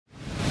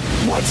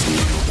What's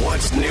new?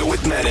 What's new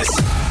with Menace?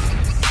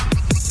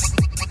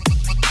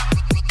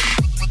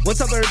 What's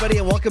up, everybody,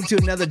 and welcome to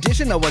another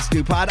edition of What's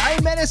New Pod.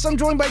 I'm Menace. I'm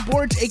joined by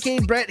Borge, a.k.a.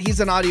 Brett.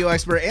 He's an audio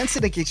expert and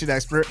syndication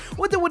expert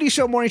with the Woody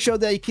Show morning show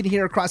that you can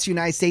hear across the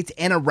United States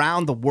and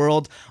around the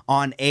world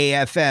on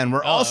AFN.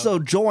 We're also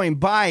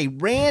joined by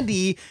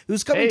Randy,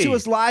 who's coming to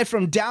us live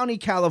from Downey,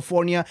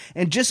 California.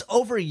 And just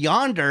over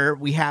yonder,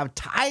 we have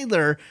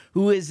Tyler,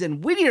 who is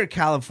in Whittier,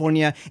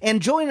 California.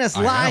 And joining us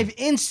live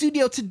in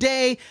studio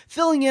today,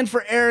 filling in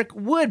for Eric,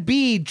 would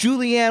be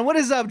Julianne. What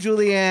is up,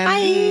 Julianne? Hi.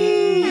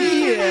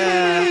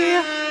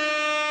 Yeah.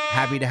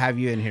 Happy to have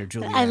you in here,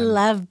 Julianne. I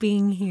love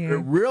being here.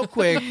 Real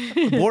quick,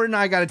 Bort and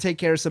I got to take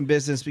care of some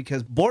business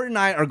because Bort and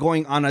I are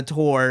going on a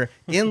tour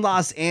in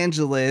Los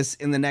Angeles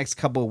in the next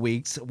couple of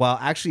weeks. Well,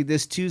 actually,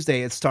 this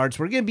Tuesday it starts.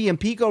 We're going to be in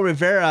Pico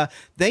Rivera.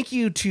 Thank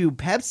you to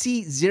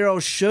Pepsi Zero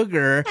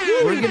Sugar.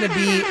 We're going to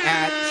be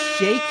at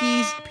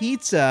Shakey's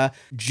Pizza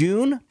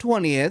June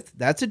 20th.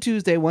 That's a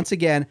Tuesday, once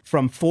again,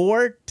 from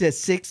 4 to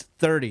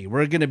 6:30.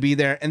 We're going to be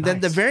there. And then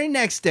the very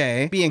next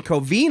day, be in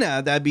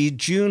Covina. That'd be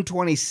June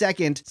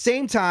 22nd.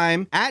 Same time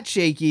at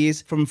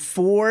Shakey's from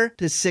 4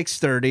 to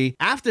 6:30.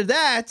 After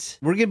that,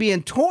 we're going to be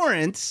in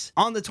Torrance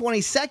on the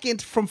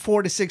 22nd from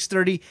 4 to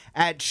 6:30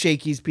 at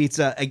Shakey's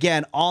Pizza.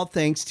 Again, all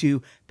thanks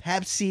to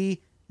Pepsi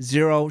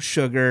Zero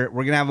Sugar.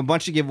 We're going to have a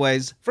bunch of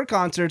giveaways for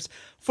concerts,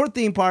 for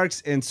theme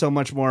parks, and so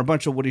much more. A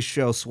bunch of Woody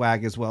Show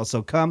swag as well.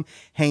 So come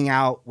hang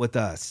out with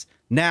us.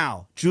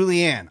 Now,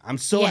 Julianne, I'm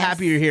so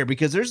happy you're here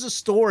because there's a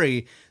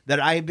story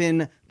that I've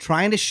been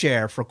trying to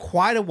share for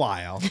quite a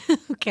while.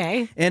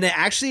 Okay. And it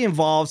actually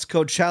involves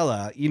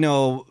Coachella. You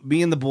know,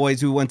 me and the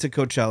boys who went to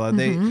Coachella,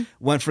 they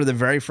went for the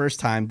very first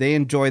time. They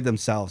enjoyed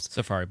themselves.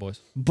 Safari boys.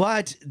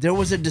 But there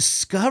was a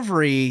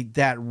discovery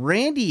that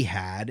Randy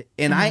had,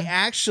 and I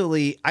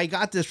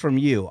got this from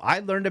you. I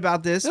learned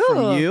about this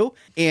from you,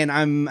 and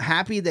I'm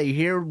happy that you're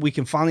here. We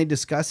can finally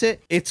discuss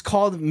it. It's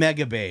called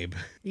Mega Babe.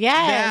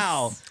 Yes.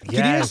 Now,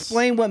 can you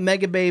explain what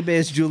Mega Babe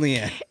is,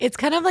 Julianne? It's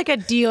kind of like a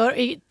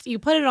deodorant. You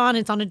put it on,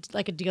 it's on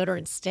like a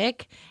deodorant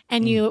stick,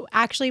 and you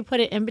actually put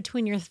it in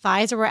between your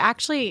thighs, or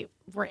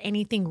where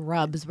anything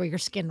rubs, where your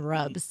skin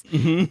rubs.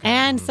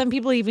 And some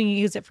people even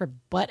use it for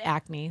butt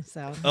acne.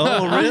 So.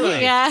 Oh,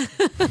 really? Yeah.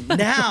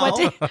 Now,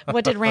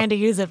 what did Randy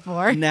use it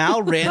for?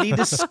 Now Randy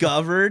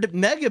discovered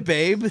Mega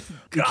Babe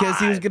because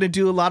he was going to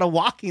do a lot of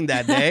walking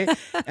that day.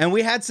 And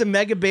we had some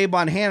Mega Babe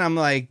on hand. I'm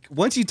like,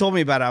 once you told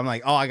me about it, I'm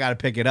like, oh, I got to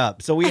pick it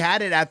up. So we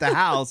had it at the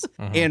house,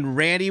 and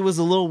Randy was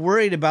a little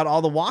worried about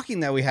all the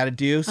walking that we had to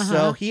do.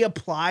 So he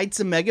applied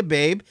some Mega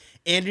Babe.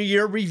 And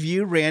your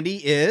review, Randy,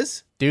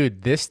 is?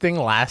 Dude, this thing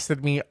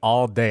lasted me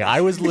all day. I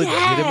was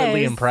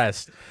legitimately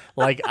impressed.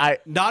 Like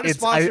not a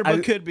sponsor,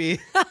 but could be.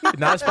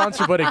 Not a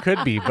sponsor, but it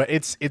could be. But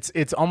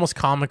it's almost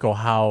comical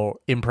how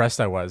impressed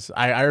I was.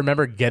 I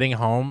remember getting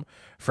home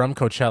from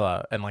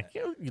Coachella and like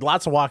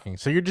lots of walking.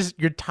 So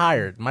you're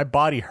tired. My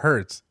body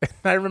hurts.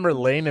 I remember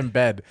laying in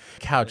bed,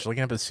 couch,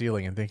 looking up at the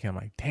ceiling and thinking, I'm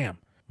like, damn.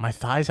 My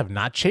thighs have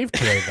not shaved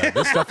today, though.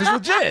 This stuff is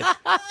legit.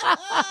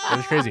 It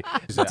was crazy.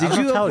 Did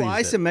you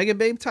apply some Mega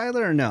Babe,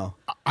 Tyler, or no?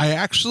 I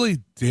actually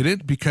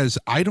didn't because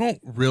I don't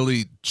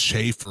really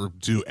chafe or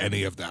do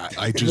any of that.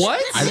 I just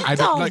I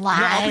don't like.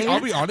 lie. I'll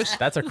be honest.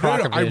 That's a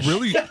crock of I ish.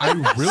 really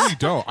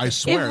don't. I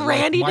swear. If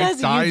Randy my does,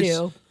 thighs, you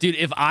do. Dude,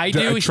 if I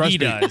do, trust he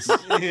me. does.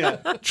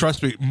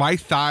 Trust me, my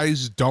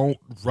thighs don't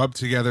rub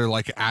together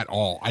like at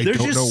all. I There's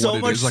don't know just so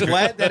what much it is. Like,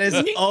 sweat that is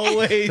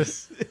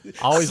always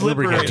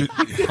slippery. lubricated.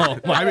 Oh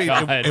my I mean,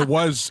 God. it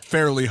was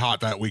fairly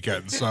hot that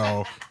weekend,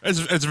 so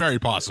it's very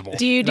possible.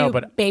 Do you do No,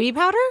 but- baby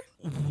powder?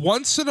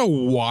 Once in a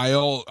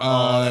while,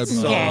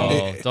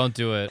 Okay. Oh, don't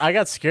do it. I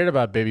got scared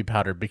about baby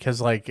powder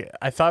because like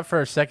I thought for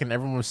a second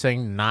everyone was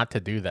saying not to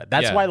do that.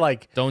 That's Yeah, why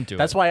like don't do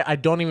That's it. why I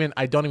don't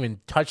even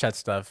touch that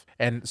stuff.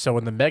 And so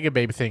when the Mega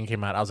Baby thing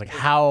came out, I was like,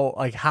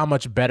 how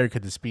much better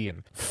could this be?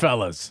 And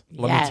fellas,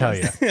 let me tell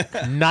you,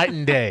 night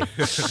and day.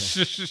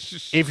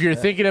 If you're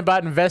thinking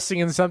about investing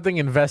in something,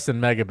 invest in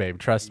Mega Babe.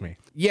 Trust me.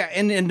 Yeah,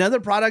 and another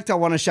product I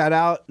want to shout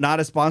out, not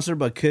a sponsor,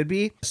 but could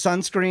be,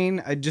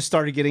 sunscreen. I just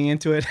started getting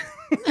into it.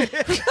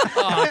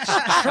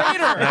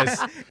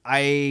 Nice.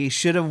 I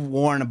should have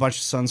worn a bunch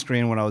of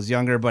sunscreen when I was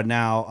younger, but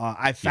now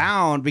I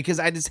found, because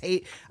I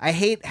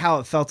hate how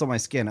it felt on my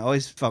skin. It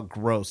always felt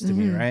gross to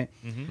me, right?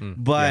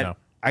 But Yeah.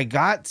 I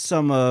got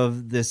some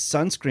of this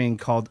sunscreen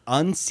called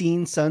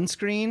Unseen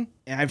Sunscreen,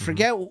 and I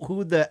forget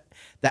who the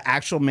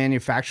actual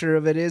manufacturer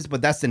of it is,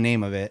 but that's the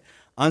name of it.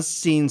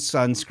 Unseen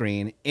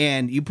Sunscreen,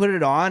 and you put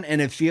it on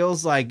and it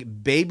feels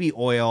like baby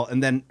oil,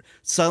 and then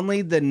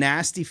suddenly the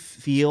nasty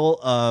feel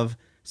of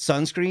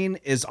sunscreen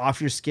is off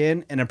your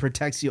skin and it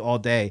protects you all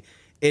day.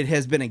 It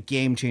has been a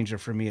game changer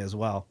for me as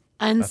well.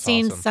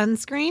 Unseen awesome.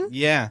 sunscreen?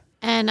 Yeah.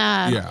 And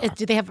Yeah.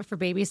 do they have it for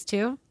babies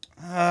too?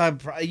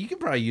 You can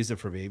probably use it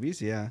for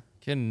babies, yeah.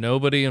 Can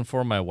nobody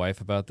inform my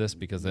wife about this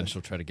because then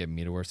she'll try to get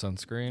me to wear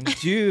sunscreen?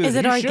 Dude, Is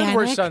it You should wear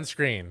organic?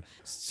 sunscreen.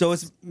 so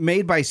it's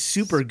made by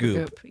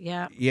Supergoop.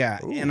 Yeah. Yeah,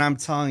 and I'm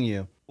telling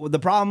you, the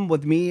problem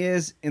with me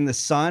is in the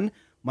sun,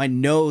 my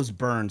nose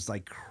burns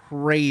like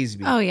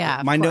crazy. Oh, yeah,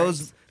 of my course.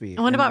 nose. And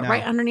what about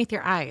right underneath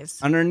your eyes?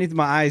 Underneath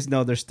my eyes,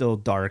 no, they're still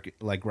dark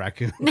like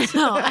raccoons.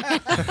 No.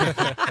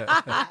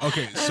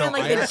 Okay, so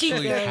Like I the cheek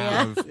actually area.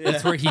 have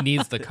That's where he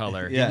needs the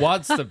color. Yeah. He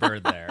wants the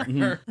bird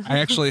there. I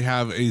actually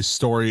have a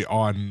story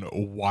on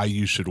why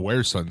you should wear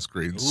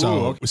sunscreen.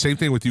 So okay. same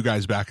thing with you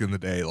guys back in the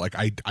day. Like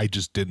I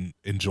just didn't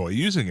enjoy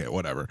using it,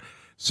 whatever.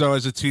 So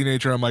as a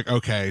teenager, I'm like,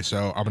 okay,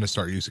 so I'm gonna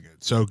start using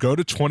it. So go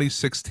to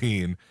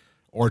 2016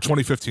 or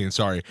 2015,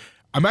 sorry.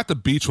 I'm at the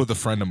beach with a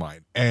friend of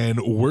mine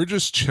and we're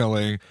just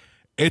chilling.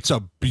 It's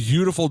a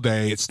beautiful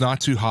day. It's not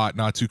too hot,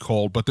 not too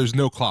cold, but there's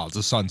no clouds.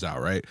 The sun's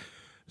out, right?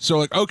 So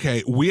like,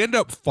 okay, we end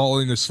up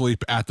falling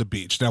asleep at the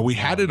beach. Now we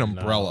had an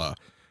umbrella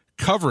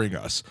covering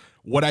us.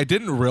 What I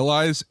didn't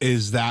realize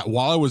is that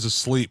while I was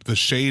asleep, the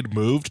shade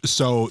moved.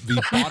 So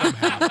the bottom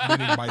half,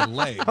 meaning my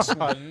legs,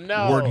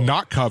 were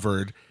not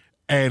covered.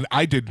 And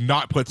I did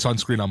not put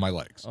sunscreen on my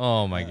legs.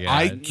 Oh my god!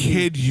 I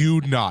kid you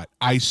not.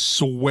 I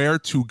swear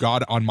to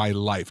God on my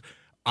life.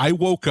 I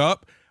woke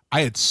up. I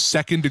had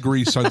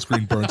 2nd-degree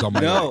sunscreen burns on my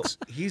legs.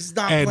 He's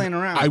not And playing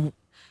around.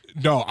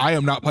 I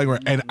am not playing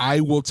around. And I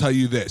will tell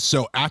you this.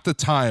 So at the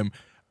time,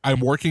 I'm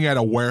working at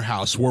a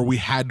warehouse where we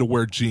had to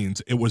wear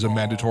jeans. It was a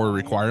mandatory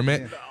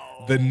requirement.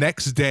 The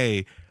next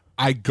day,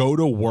 I go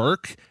to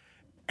work,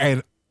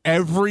 and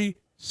every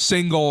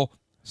single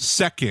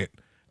second,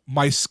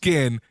 my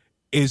skin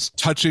is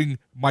touching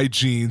my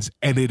jeans,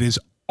 and it is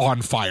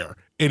on fire.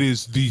 It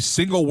is the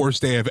single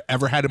worst day I've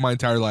ever had in my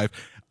entire life.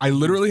 I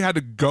literally had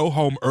to go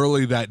home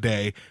early that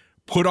day,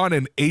 put on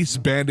an ace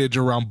bandage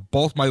around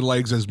both my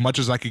legs as much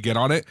as I could get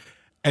on it,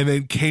 and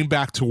then came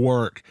back to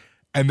work,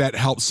 and that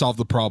helped solve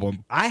the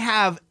problem. I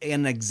have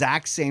an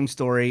exact same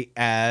story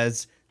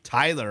as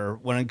Tyler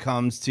when it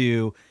comes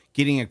to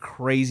getting a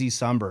crazy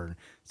sunburn.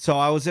 So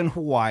I was in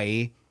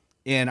Hawaii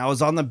and I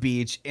was on the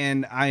beach,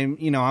 and I'm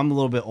a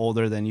little bit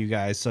older than you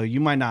guys, so you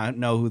might not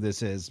know who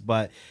this is,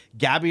 but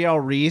Gabrielle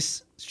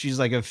Reese, she's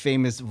like a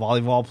famous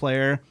volleyball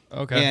player.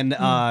 Okay.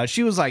 And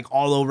she was like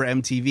all over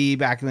MTV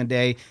back in the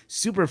day,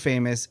 super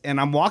famous.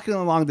 And I'm walking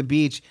along the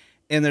beach,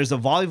 and there's a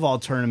volleyball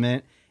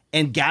tournament,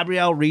 and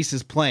Gabrielle Reese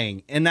is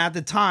playing. And at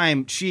the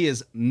time, she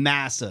is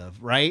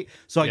massive, right?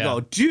 So I go,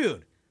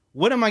 dude,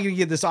 when am I going to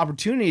get this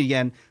opportunity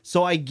again?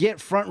 So I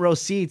get front row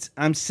seats.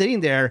 I'm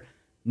sitting there,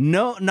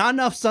 not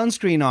enough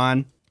sunscreen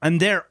on. I'm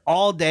there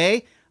all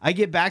day. I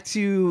get back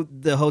to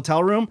the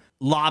hotel room,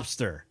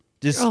 lobster,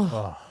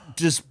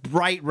 just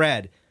bright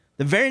red.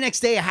 The very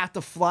next day, I have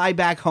to fly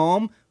back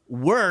home,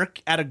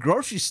 work at a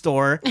grocery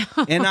store,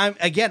 and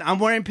I'm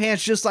wearing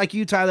pants just like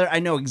you, Tyler. I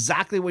know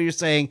exactly what you're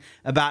saying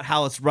about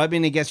how it's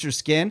rubbing against your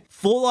skin.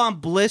 Full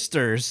on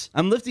blisters.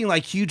 I'm lifting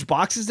like huge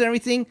boxes and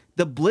everything.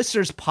 The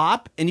blisters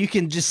pop, and you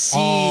can just see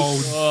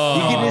see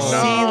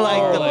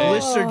like the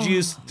blister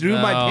juice through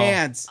my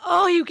pants.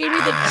 Oh, you gave me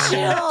the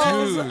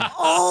chills. Dude.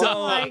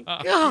 Oh my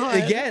god.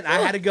 Again, I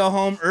had to go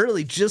home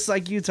early, just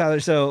like you, Tyler.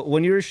 So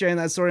when you were sharing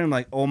that story, I'm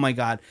like, oh my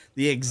god,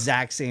 the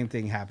exact same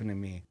thing happened to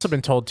me. Also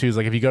been told too is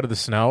like if you go to the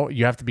snow,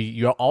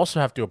 you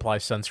also have to apply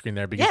sunscreen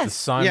there because the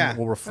sun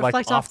will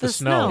reflect off the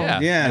snow,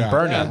 Yeah. and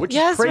burn you, which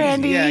Yes, is crazy.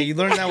 Randy. Yeah, you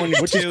learned that when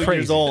you were 2 years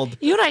crazy. old.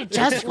 You and I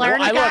just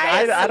learned, I,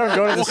 guys. I don't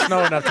go to the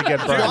snow enough to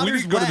get burned. We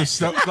didn't go to the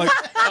snow. Like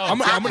I'm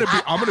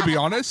gonna be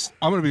honest.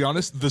 I'm gonna be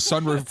honest. The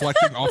sun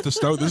reflecting off the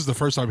snow. This is the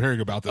first time hearing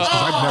about this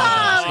because I've never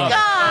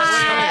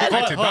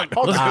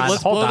done the snow.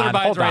 Let's blow their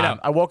minds right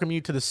up. I welcome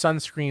you to the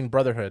sunscreen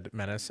brotherhood,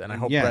 Menace, and I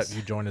hope Yes. Brett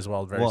you join as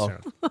well very soon.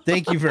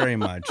 Thank you very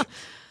much.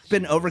 It's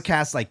been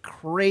overcast like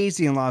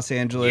crazy in Los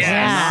Angeles,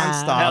 Yeah.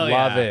 nonstop. Hell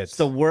yeah. Love it. It's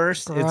the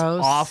worst. It's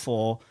Gross.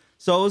 awful.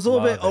 So it was a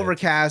little Love bit it.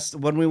 overcast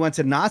when we went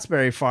to Knott's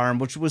Berry Farm,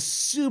 which was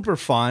super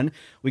fun.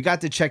 We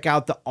got to check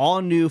out the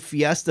all-new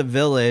Fiesta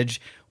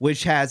Village,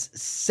 which has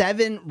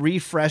 7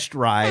 refreshed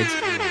rides,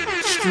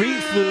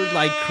 street food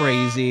like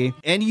crazy.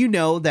 And you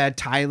know that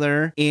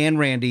Tyler and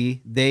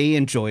Randy, they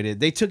enjoyed it.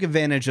 They took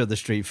advantage of the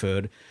street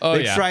food. Oh,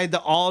 They yeah. tried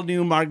the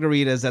all-new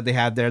margaritas that they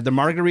had there, the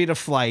margarita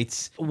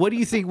flights. What do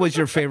you think was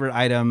your favorite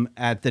item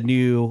at the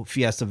new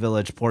Fiesta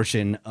Village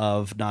portion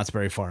of Knott's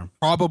Berry Farm?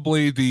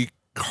 Probably the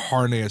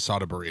carne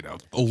asada burrito,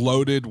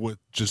 loaded with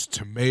just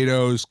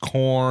tomatoes,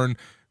 corn.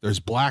 There's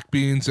black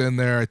beans in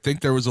there. I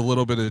think there was a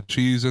little bit of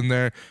cheese in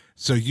there.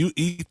 So you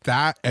eat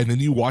that, and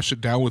then you wash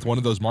it down with one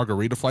of those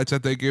margarita flights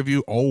that they give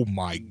you. Oh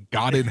my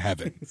God in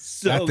heaven.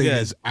 So that thing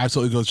good. is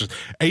absolutely delicious.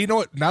 And you know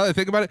what? Now that I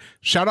think about it,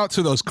 shout out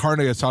to those carne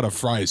asada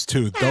fries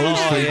too. Those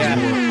things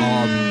were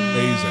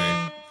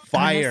amazing.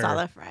 Fire.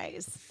 Masala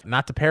fries.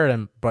 Not to pair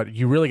them, but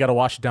you really got to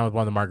wash it down with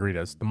one of the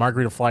margaritas. The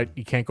margarita flight,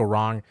 you can't go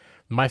wrong.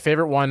 My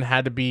favorite one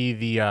had to be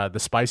the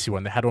spicy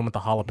one. They had one with the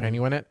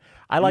jalapeno in it.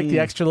 I like the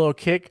extra little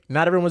kick.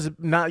 Not everyone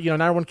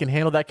can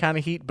handle that kind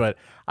of heat, but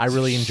I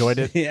really enjoyed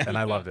it and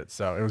I loved it.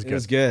 So it was It good.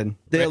 was good.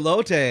 The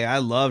elote, I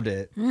loved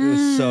it. It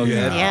was so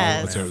good.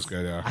 Yes. It was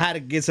good. Yeah. I had to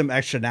get some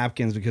extra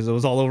napkins because it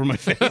was all over my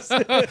face.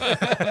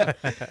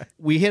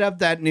 We hit up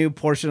that new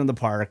portion of the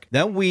park.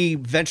 Then we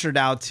ventured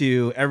out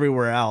to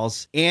everywhere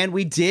else. And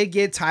we did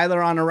get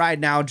Tyler on a ride.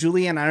 Now,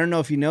 Julianne, I don't know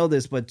if you know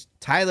this, but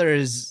Tyler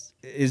is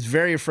is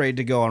very afraid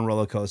to go on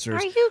roller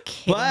coasters. Are you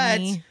kidding But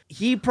me?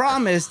 he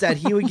promised that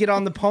he would get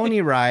on the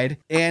pony ride,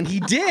 and he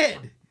did.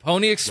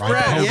 Pony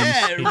Express. Pony.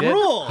 Yeah, He it did.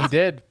 ruled. He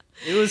did.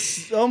 It was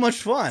so much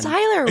fun.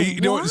 Tyler,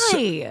 You know,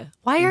 why?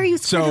 Why are you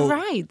scared so- of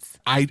rides?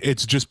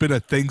 It's just been a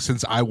thing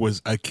since I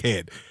was a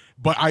kid.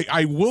 But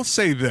I will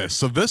say this.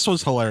 So this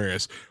was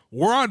hilarious.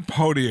 We're on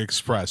Pony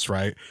Express,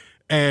 right?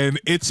 And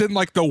it's in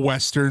like the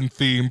Western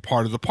theme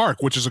part of the park,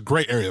 which is a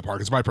great area of the park.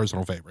 It's my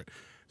personal favorite.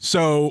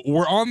 So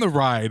we're on the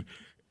ride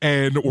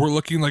and we're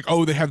looking like,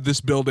 oh, they have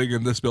this building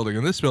and this building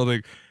and this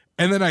building.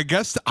 And then I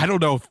guess, I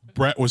don't know if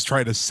Brett was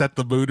trying to set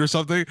the mood or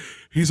something.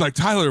 He's like,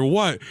 Tyler,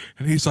 what?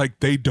 And he's like,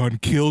 they done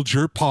killed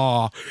your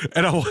paw.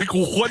 And I'm like,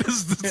 what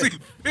does this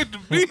even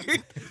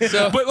mean?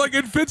 But like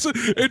it fits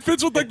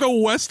with like the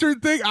Western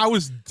thing. I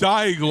was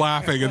dying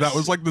laughing. And that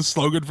was like the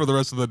slogan for the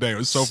rest of the day. It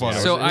was so funny.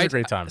 Yeah, So it was a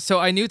great time. So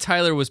I knew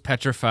Tyler was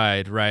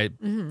petrified, right,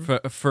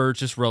 for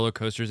just roller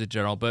coasters in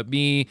general. But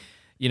me,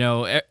 you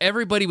know,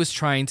 everybody was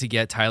trying to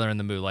get Tyler in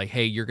the mood. Like,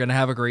 hey, you're gonna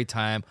have a great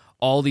time.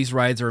 All these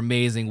rides are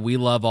amazing. We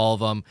love all of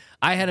them.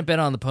 I hadn't been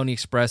on the Pony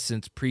Express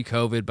since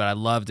pre-COVID, but I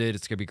loved it.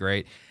 It's gonna be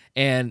great.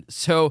 And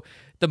so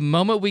the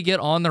moment we get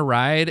on the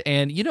ride,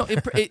 and you know,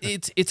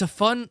 it's a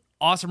fun,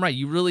 awesome ride.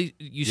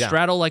 You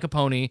straddle like a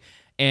pony,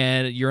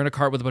 and you're in a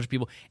cart with a bunch of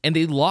people, and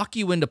they lock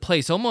you into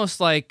place, almost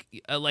like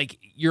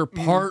you're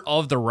part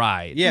of the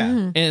ride.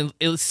 Yeah. And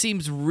it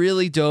seems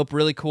really dope,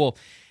 really cool.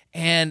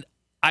 And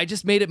I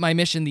just made it my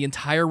mission the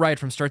entire ride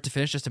from start to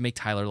finish just to make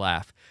Tyler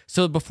laugh.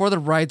 So before the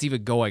ride's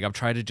even going, I'm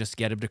trying to just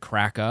get him to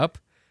crack up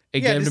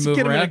and get him to just move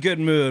get him in around. a good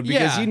mood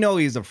because Yeah. you know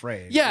he's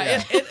afraid.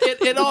 Yeah,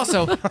 and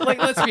also, like,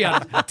 let's be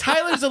honest,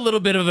 Tyler's a little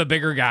bit of a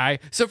bigger guy,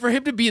 so for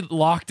him to be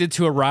locked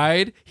into a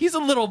ride, he's a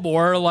little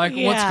more like,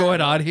 what's Yeah.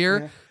 going on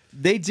here?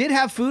 They did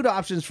have food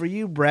options for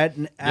you, Brett,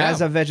 and as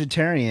Yeah. a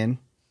vegetarian.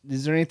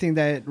 Is there anything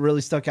that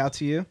really stuck out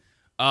to you?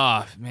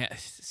 Oh, man,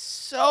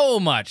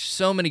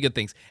 so many good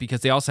things,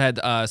 because they also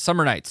had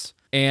summer nights.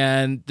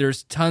 And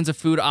there's tons of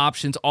food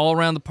options all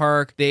around the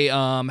park. They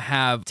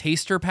have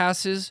taster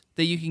passes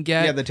that you can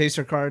get. Yeah, the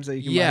taster cards that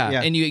you can Yeah, buy.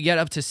 Yeah, and you get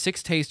up to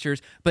 6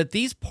 tasters. But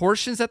these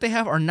portions that they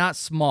have are not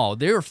small.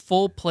 They're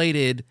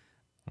full-plated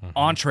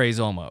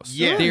entrees almost.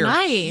 Yeah. They're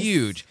Nice.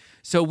 huge.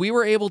 So we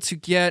were able to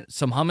get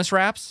some hummus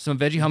wraps, some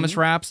veggie hummus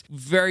wraps.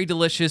 Very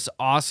delicious,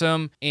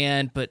 awesome.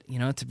 But, you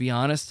know, to be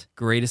honest,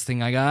 greatest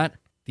thing I got,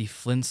 the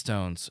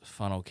Flintstones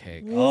funnel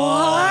cake. What?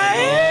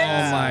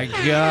 Oh, my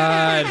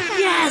God.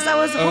 Yes, I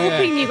was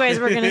hoping you guys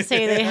were going to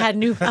say they had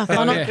new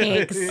funnel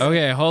cakes.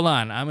 Okay, hold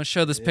on. I'm going to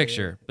show this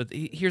picture. But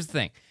here's the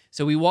thing.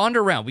 So we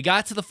wander around. We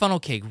got to the funnel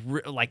cake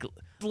like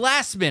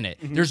last minute.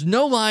 There's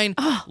no line.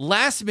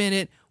 Last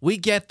minute, we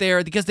get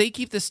there because they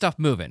keep this stuff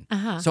moving.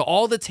 So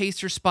all the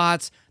taster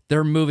spots,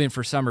 they're moving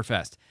for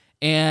Summerfest.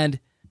 And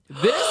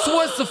this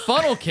was the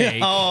funnel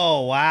cake.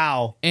 Oh,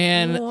 wow.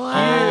 And oh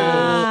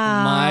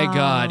my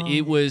God,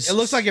 it was. It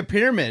looks like a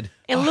pyramid.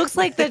 It looks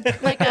like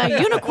a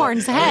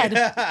unicorn's head.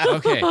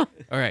 Okay. All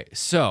right.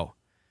 So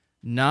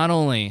not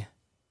only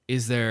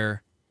is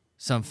there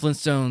some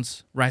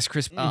Flintstones Rice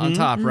Krispies on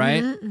top,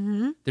 right?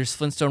 There's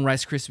Flintstone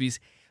Rice Krispies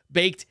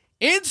baked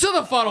into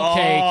the funnel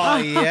cake Oh,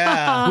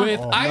 yeah. with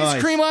ice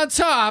nice. cream on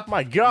top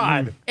My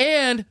God.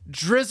 and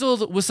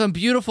drizzled with some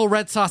beautiful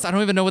red sauce. I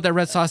don't even know what that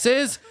red sauce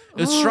is.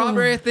 It was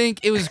strawberry, I think.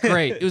 It was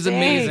great. It was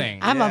amazing.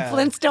 I'm a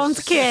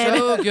Flintstones kid.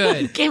 So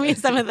good. Give me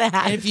some of that.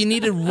 And if you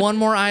needed one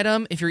more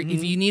item, if you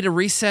need a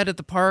reset at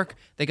the park,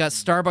 they got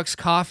Starbucks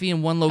coffee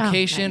in one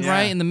location, nice.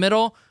 right in the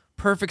middle.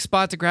 Perfect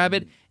spot to grab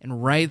it.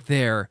 And right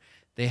there,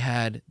 they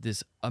had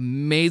this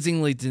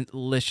amazingly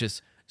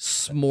delicious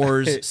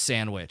s'mores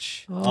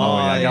sandwich. Oh,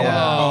 yeah. I got one.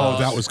 Oh,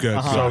 that was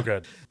good. So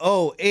good.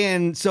 Oh,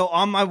 and so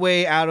on my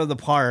way out of the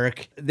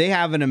park, they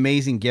have an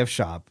amazing gift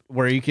shop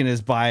where you can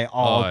just buy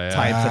all Oh, yeah.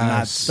 types of nut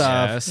Yes.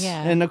 stuff. Yes.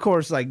 Yeah. And of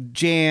course, like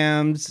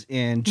jams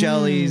and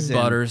jellies and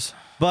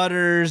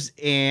Butters.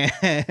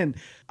 and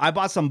I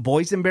bought some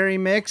boysenberry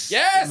mix.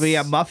 Yes! We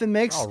have muffin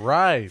mix. All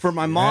right. For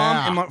my mom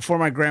Yeah. and for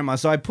my grandma.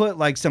 So I put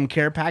like some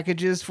care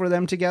packages for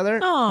them together.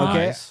 Aw.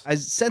 Okay. Nice. I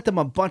sent them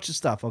a bunch of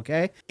stuff.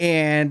 Okay.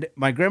 And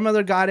my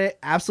grandmother got it,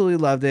 absolutely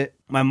loved it.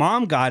 My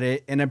mom got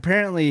it. And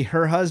apparently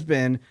her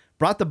husband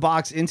brought the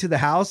box into the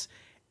house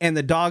and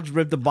the dogs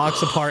ripped the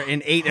box apart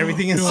and ate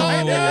everything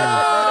inside.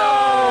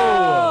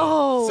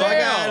 Oh, So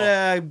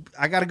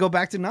I gotta go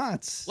back to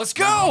Knott's. Let's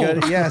go.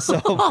 Yeah,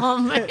 so oh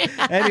man.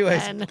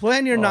 anyways,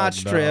 plan your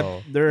Knott's trip.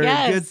 no. They're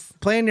Yes.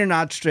 good. Plan your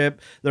Knott's trip.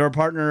 They're a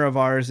partner of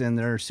ours and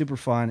they're super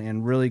fun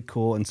and really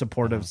cool and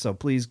supportive. So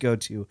please go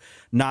to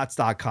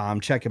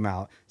Knott's.com. Check them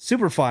out.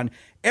 Super fun.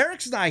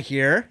 Eric's not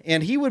here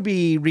and he would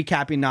be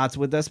recapping Knott's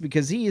with us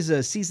because he is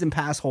a season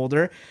pass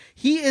holder.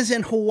 He is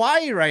in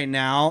Hawaii right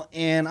now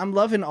and I'm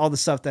loving all the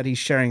stuff that he's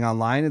sharing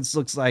online. It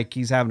looks like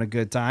he's having a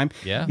good time.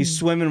 Yeah. He's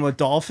swimming with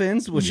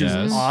dolphins, which Yes.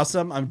 is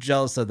awesome. I'm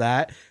jealous of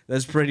that.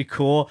 That's pretty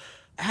cool.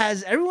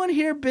 Has everyone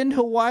here been to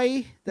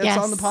Hawaii that's Yes.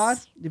 on the pod?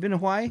 You've been to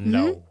Hawaii?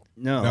 No.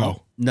 No.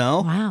 No.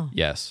 No? Wow.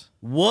 Yes.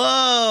 Whoa.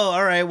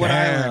 All right. What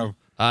island?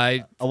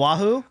 Damn.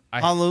 Oahu?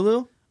 I-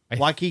 Honolulu? I-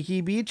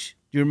 Waikiki Beach?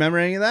 Do you remember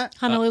any of that?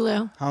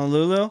 Honolulu.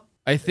 Honolulu?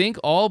 I think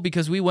all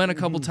because we went a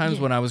couple times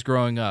when I was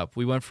growing up.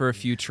 We went for a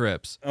few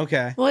trips.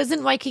 Okay. Well,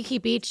 isn't Waikiki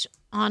Beach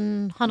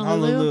on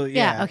Honolulu? Honolulu,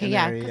 yeah, Okay. in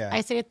Yeah. there, yeah.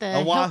 I stayed at the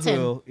Oahu,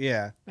 Hilton.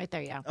 yeah. Right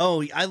there. Yeah.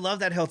 Oh, I love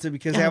that Hilton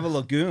because they have a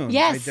lagoon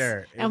Yes. right there.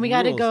 It And we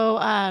got to rules. go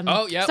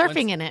surfing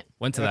went- in it.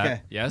 Went to Okay.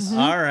 that. Yes.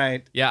 All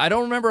right. Yeah, I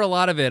don't remember a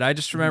lot of it. I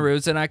just remember it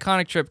was an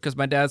iconic trip because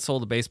my dad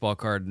sold a baseball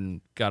card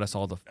and got us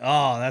all to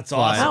Oh, that's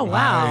fly. awesome. Oh,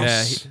 wow.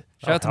 Yeah, shout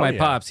out to hell my yeah.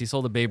 pops. He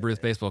sold a Babe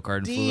Ruth baseball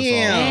card and flew us all.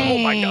 Damn. Oh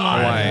my God.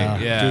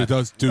 Hawaii. Yeah.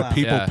 Dude,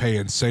 people Yeah. pay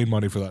insane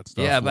money for that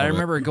stuff. Yeah, but I Love it.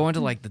 remember going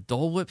to like the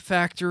Dole Whip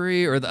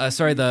factory or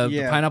the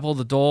Yeah. pineapple,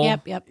 the Dole.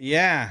 Yep.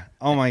 Yeah.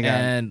 Oh my God.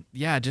 And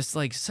yeah, just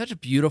like such a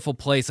beautiful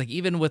place. Like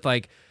even with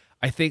like,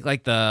 I think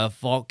like the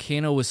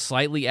volcano was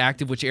slightly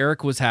active, which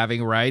Eric was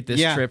having, right? This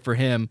Yeah. trip for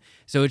him.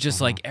 So it's just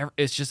like,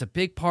 it's just a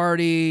big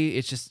party.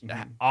 It's just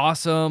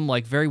awesome.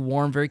 Like very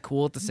warm, very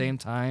cool at the same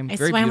time. I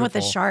very swam with the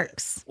beautiful.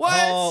 sharks. What?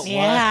 Oh,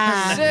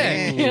 Yeah.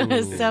 Sick. It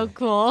was so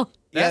cool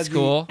That's the-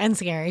 cool. and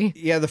scary.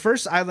 Yeah, the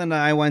first island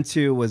I went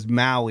to was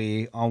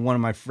Maui on one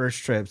of my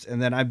first trips,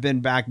 and then I've been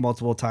back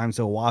multiple times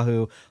to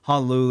Oahu,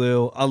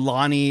 Honolulu.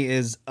 Alani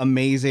is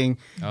amazing.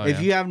 Oh, If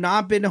yeah. you have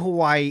not been to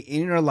Hawaii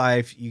in your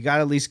life, you got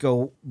to at least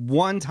go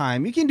one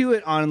time. You can do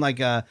it on like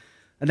an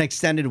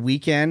extended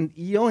weekend.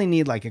 You only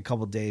need like a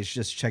couple days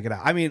just to check it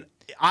out. I mean,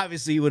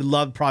 obviously, you would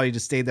love probably to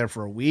stay there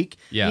for a week.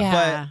 Yeah. Yeah.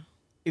 But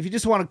if you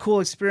just want a cool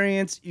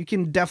experience, you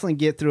can definitely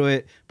get through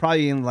it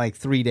probably in like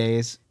 3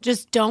 days.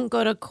 Just don't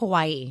go to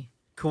Kauai.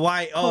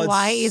 Kauai, oh,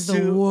 Kauai it's is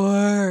the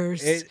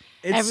worst. It's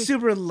Every-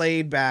 super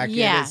laid back. and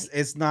Yeah.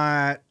 it's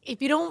not.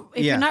 if Yeah.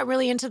 you're not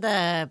really into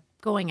the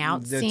going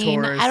out The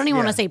scene, tourist, I don't even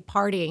yeah. want to say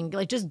partying,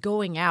 like just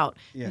going out,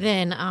 Yeah.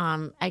 then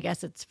I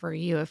guess it's for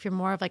you. If you're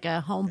more of like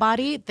a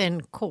homebody,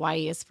 then Kauai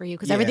is for you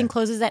because Yeah. everything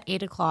closes at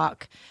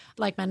 8:00.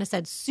 Like Mena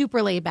said,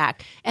 super laid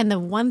back. And the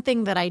one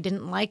thing that I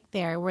didn't like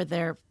there were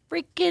their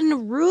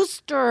freaking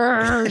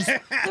roosters.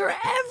 They're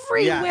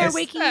everywhere, it's-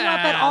 waking you up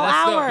at all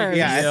that's no big hours.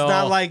 Yeah, it's Deal.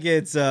 not like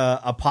it's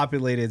a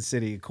populated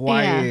city.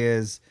 Kauai Yeah.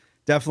 is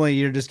definitely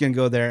you're just gonna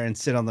go there and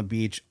sit on the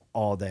beach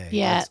all day.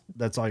 Yeah.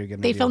 that's all you're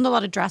gonna. They do. filmed a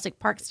lot of Jurassic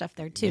Park stuff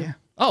there too. Yeah.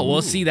 Oh,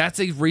 well, see, that's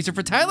a reason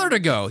for Tyler to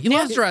go. He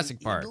loves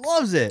Jurassic Park.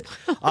 Loves it.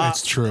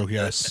 It's true,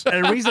 yes.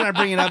 And the reason I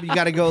bring it up, you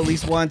got to go at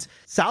least once.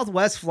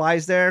 Southwest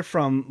flies there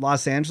from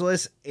Los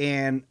Angeles,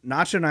 and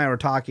Nacho and I were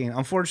talking.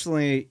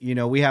 Unfortunately,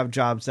 we have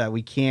jobs that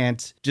we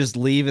can't just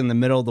leave in the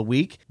middle of the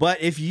week.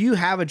 But if you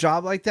have a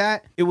job like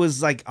that, it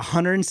was like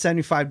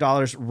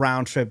 $175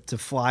 round trip to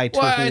fly to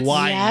What?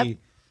 Hawaii Yep.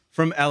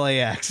 from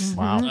LAX.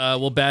 Wow.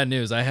 Well, bad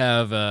news. I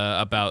have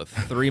about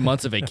 3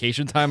 months of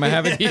vacation time I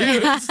haven't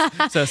used.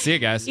 So see you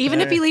guys.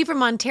 Even if you leave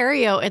from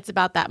Ontario, it's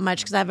about that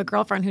much because I have a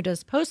girlfriend who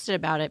just posted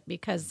about it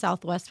because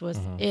Southwest was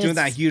is, Doing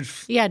that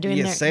huge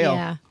doing their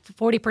sale.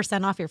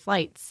 40% off your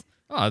flights.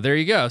 Oh, there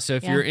you go. So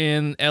if Yeah. you're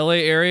in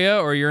LA area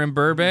or you're in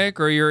Burbank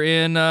or you're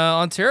in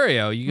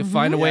Ontario, you can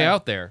find a way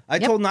out there. I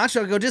told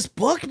Nacho, I go, just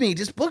book me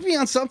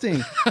on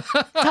something.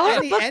 Tell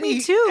her to book me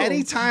too.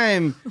 Any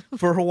time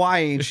for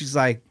Hawaii. And she's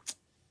like,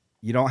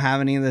 you don't have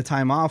any of the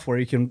time off where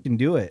you can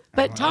do it.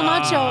 But tell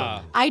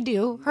Nacho, I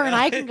do. Her and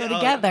I can go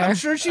together. I'm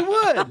sure she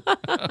would.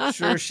 I'm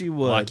sure she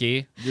would.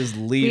 Lucky. Just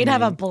leave We'd me.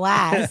 have a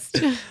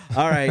blast.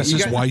 All right. This you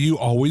is guys- why you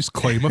always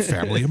claim a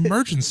family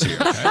emergency,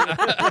 okay?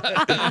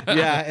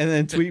 Yeah, and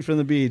then tweet from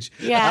the beach.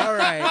 Yeah. All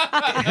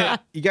right.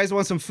 You guys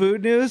want some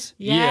food news?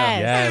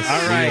 Yes. Yes.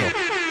 All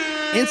right.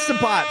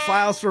 Instapot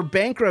files for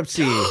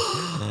bankruptcy.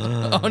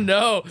 Oh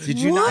no. Did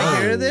you not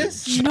hear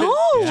this? No.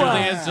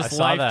 Julianne's just I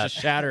saw life that. just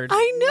shattered.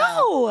 I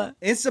know.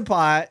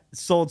 Instapot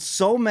sold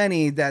so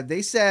many that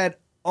they said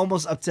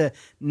almost up to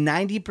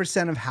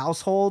 90% of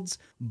households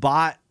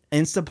bought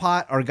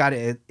Instapot or got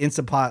an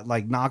Instapot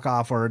like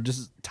knockoff or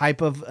just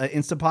type of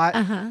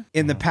Instapot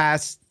in the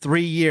past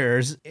 3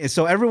 years.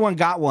 So everyone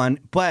got one.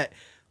 But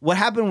what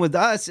happened with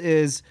us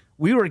is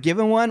we were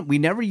given one. We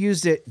never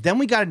used it. Then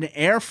we got an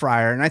air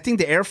fryer. And I think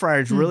the air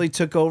fryers really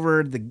took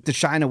over the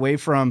shine away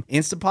from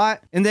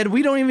Instapot. And then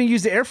we don't even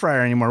use the air fryer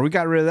anymore. We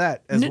got rid of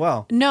that as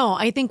well. No,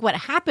 I think what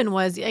happened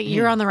was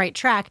you're on the right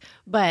track,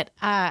 but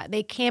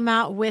they came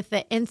out with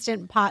the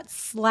Instant Pot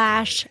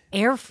 /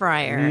 air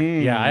fryer.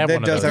 Yeah, I have That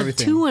one of does those.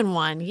 everything.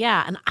 2-in-1,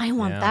 yeah, and I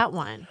want that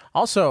one.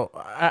 Also,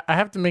 I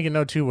have to make a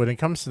note too. When it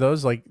comes to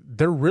those, like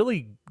they're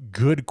really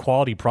good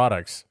quality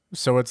products.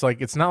 So it's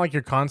like it's not like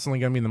you're constantly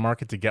going to be in the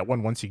market to get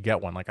one once you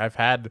get one. Like I've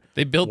had,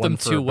 They built one them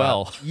for too about-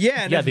 well.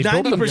 Yeah, and Yeah, if they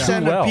built them 90%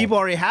 too well. of people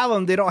already have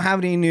them, they don't have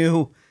any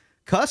new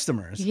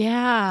customers.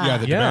 Yeah. Yeah,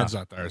 the Yeah. demand's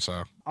not there,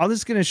 so. I'm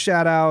just going to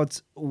shout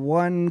out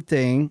one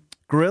thing.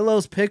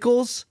 Grillo's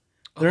Pickles,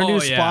 their Oh, new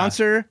yeah.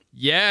 sponsor.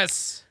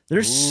 Yes.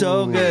 They're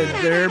so good.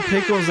 Their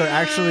pickles are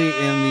actually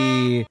in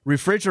the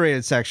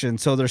refrigerated section,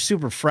 so they're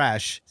super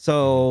fresh.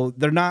 So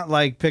they're not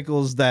like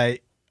pickles that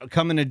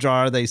come in a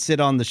jar, they sit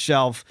on the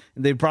shelf,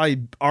 and they've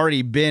probably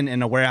already been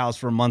in a warehouse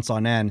for months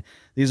on end.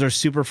 These are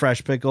super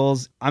fresh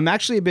pickles. I'm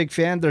actually a big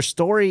fan. Their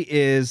story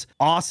is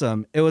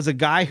awesome. It was a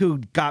guy who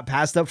got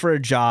passed up for a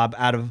job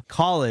out of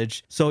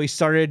college. So he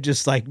started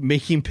just like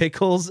making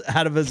pickles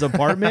out of his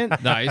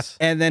apartment. Nice.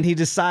 And then he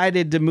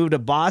decided to move to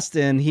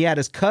Boston. He had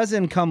his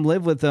cousin come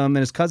live with him, and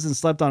his cousin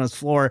slept on his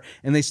floor.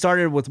 And they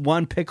started with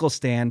one pickle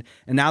stand,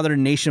 and now they're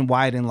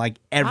nationwide in like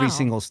every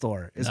single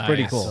store. It's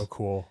pretty Nice. cool. So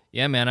cool.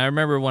 Yeah, man. I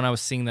remember when I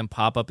was seeing them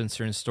pop up in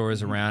certain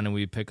stores around and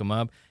we'd pick them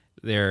up.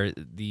 They're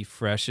the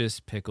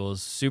freshest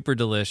pickles, super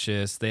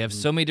delicious. They have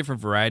so many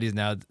different varieties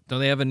now. Don't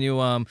they have a new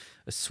a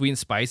sweet and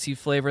spicy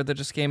flavor that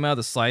just came out,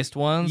 the sliced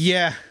ones?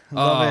 Yeah,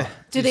 love it.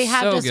 Do they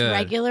have so just good.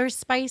 regular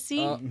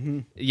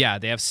spicy? Yeah,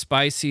 they have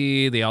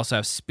spicy. They also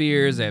have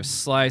spears. They have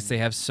sliced. They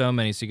have so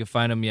many. So you can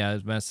find them,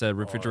 as Matt said,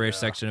 refrigerator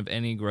section of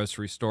any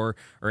grocery store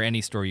or any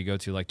store you go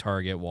to, like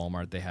Target,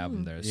 Walmart. They have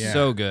them there. Yeah.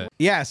 So good.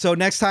 Yeah, so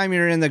next time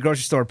you're in the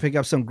grocery store, pick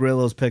up some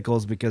Grillo's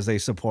pickles because they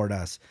support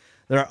us.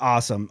 They're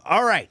awesome.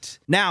 All right.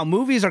 Now,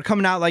 movies are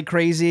coming out like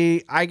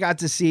crazy. I got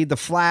to see The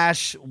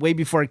Flash way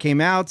before it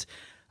came out.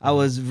 I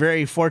was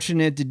very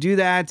fortunate to do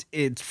that.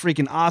 It's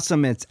freaking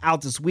awesome. It's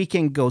out this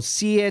weekend. Go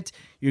see it.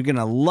 You're going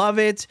to love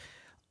it.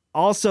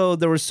 Also,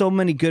 there were so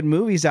many good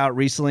movies out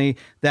recently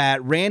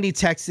that Randy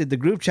texted the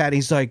group chat.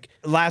 He's like,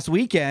 last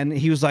weekend,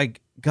 he was like,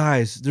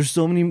 guys, there's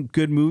so many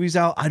good movies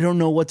out. I don't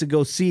know what to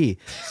go see.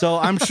 So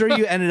I'm sure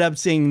you ended up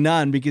seeing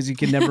none because you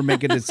can never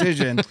make a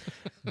decision.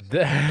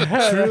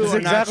 That's or not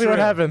exactly what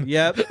true? happened.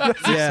 Yep. That's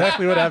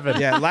exactly what happened.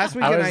 Yeah. Last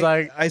weekend, was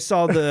like- I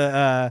saw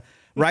the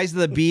Rise of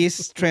the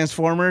Beast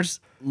Transformers.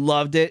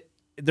 Loved it.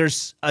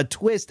 There's a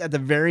twist at the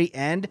very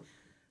end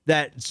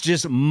that's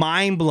just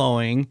mind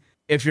blowing.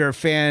 If you're a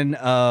fan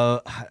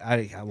of,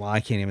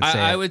 I can't even say.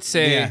 I it. would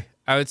say,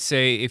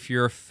 Yeah. if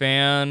you're a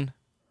fan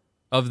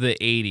of the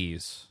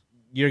 80s,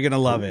 You're gonna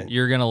love it.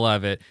 you're gonna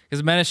love it.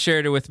 Because Menace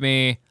shared it with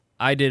me.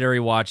 I did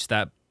already watch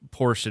that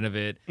portion of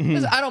it.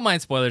 'Cause I don't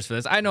mind spoilers for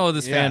this. I know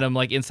this Yeah. fandom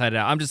like inside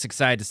out. I'm just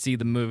excited to see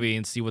the movie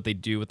and see what they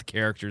do with the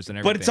characters and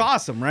everything. But it's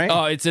awesome, right?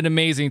 Oh, it's an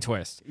amazing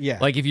twist. Yeah.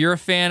 Like if you're a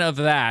fan of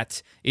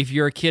that, if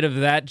you're a kid of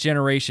that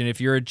generation, if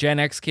you're a Gen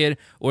X kid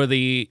or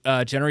the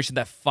generation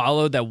that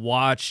followed, that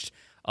watched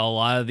a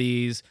lot of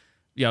these,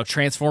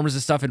 Transformers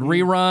and stuff and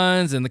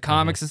reruns and the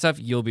comics and stuff,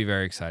 you'll be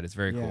very excited. It's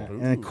very cool.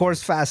 And of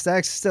course, Fast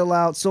X is still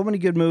out. So many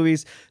good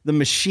movies. The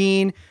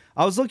Machine.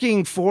 I was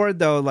looking forward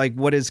though, like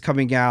what is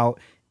coming out.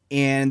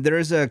 And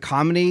there's a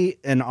comedy,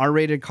 an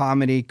R-rated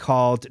comedy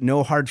called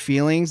No Hard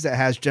Feelings that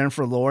has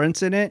Jennifer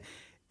Lawrence in it.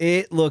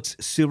 It looks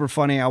super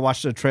funny. I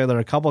watched the trailer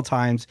a couple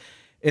times.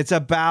 It's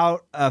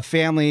about a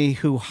family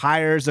who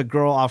hires a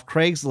girl off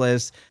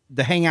Craigslist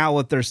to hang out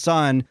with their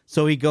son.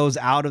 So he goes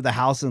out of the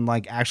house and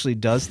like actually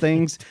does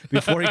things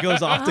before he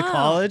goes off to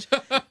college.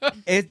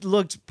 It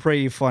looked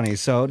pretty funny.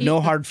 So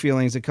No Hard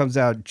Feelings. It comes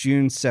out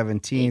June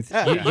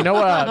 17th. You know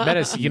what,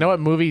 Menace? You know what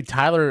movie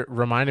Tyler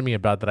reminded me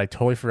about that I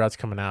totally forgot's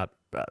coming out?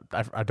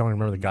 I don't even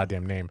remember the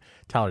goddamn name.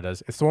 Tyler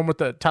does. It's the one with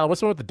the Tyler.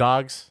 What's the one with the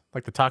dogs?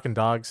 Like the talking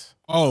dogs?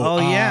 Oh,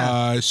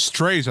 yeah.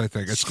 Strays, I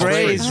think. It's called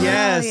Strays,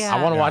 yes. yeah.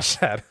 I want to watch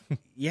that.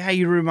 Yeah,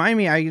 you remind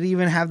me. I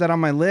even have that on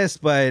my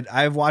list, but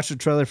I've watched the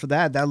trailer for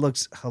that. That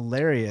looks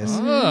hilarious.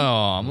 Oh,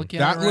 I'm looking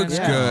at That it right looks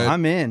now. good.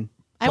 I'm in.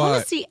 I want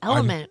but to see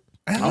Element.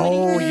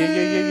 Oh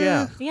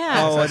yeah. Yeah.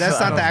 Oh, that's I not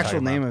know the what actual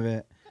you're name talking of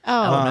it.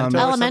 Oh, or something?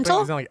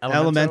 Elemental? Isn't it like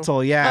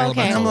Elemental, yeah.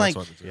 Okay. And I'm Oh, like,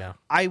 that's what it is. Yeah.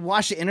 I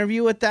watched an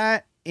interview with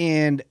that,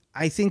 and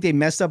I think they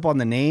messed up on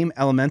the name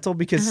Elemental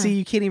because see,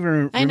 you can't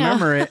even I know.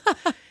 remember it.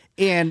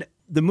 And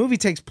the movie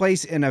takes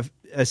place in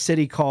a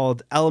city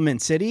called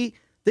Element City.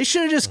 They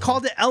should have just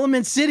called it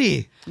Element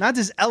City, not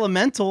just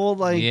Elemental.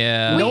 Like,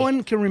 Yeah. no Wait.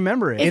 one can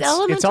remember it. Is It's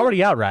Elemental-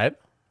 already out, right?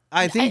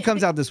 I think it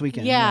comes out this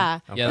weekend. Yeah.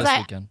 Yeah, 'Cause this I,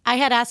 weekend. I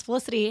had asked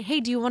Felicity, hey,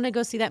 do you want to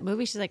go see that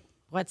movie? She's like,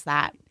 what's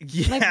that?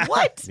 Yeah. I'm like,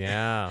 what?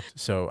 Yeah.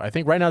 So I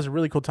think right now is a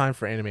really cool time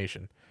for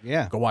animation.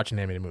 Yeah. Go watch an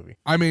animated movie.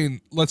 I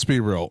mean, let's be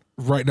real.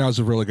 Right now is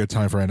a really good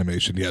time for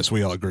animation. Yes,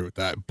 we all agree with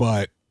that.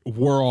 But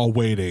we're all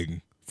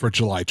waiting for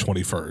July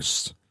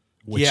 21st,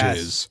 which Yes.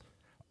 is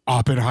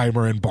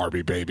Oppenheimer and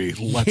Barbie, baby.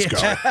 Let's go.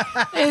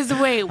 Is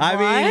wait, what?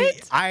 I mean,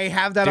 I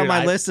have that on Dude,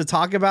 my I- list to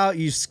talk about.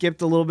 You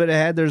skipped a little bit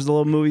ahead. There's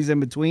little movies in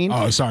between.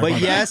 Oh, sorry, my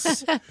But bad.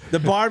 yes, the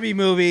Barbie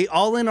movie,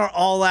 All In or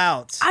All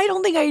Out. I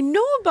don't think I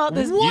know about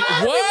this. What?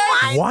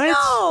 I What? I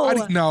know.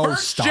 didn't know.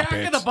 First Stop Jack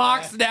it. in the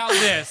Box, now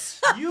this.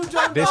 You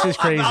don't This know is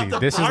crazy. about the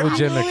This is Barbie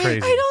legitimate movie?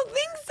 crazy. I don't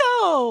think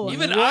so.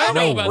 Even I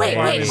know about Wait, the wait,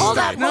 Barbie hold movie.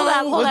 up, hold No, up,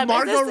 hold with up. Is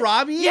Margot this-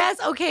 Robbie? Yes,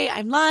 okay,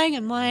 I'm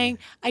lying.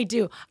 I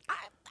do.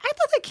 I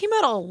thought that came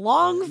out a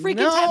long freaking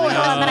time ago,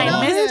 and then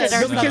I missed it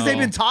or No, because something. they've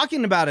been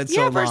talking about it so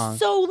Yeah, long. for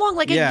so long,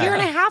 like Yeah. a year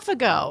and a half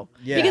ago.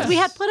 Yes. Because we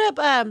had put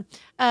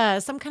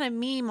up some kind of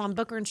meme on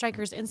Booker and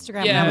Striker's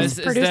Instagram. Yeah, and I was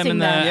it's them producing in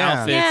the that. Yeah.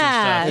 outfits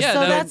Yeah, and stuff. so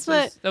that that's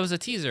what- that was a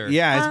teaser.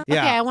 yeah, Okay,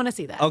 I want to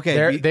see that.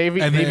 Okay. They've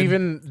And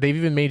then-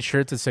 even made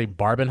sure to say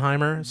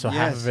Barbenheimer. So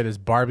half Yes. of it is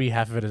Barbie,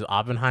 half of it is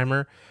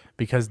Oppenheimer,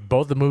 because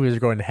both the movies are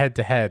going head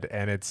to head,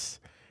 and it's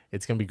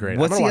gonna be great. I'm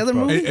What's gonna the watch other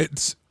both. movie?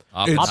 It's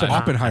Oppenheimer.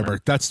 Oppenheimer.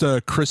 That's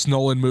the Chris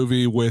Nolan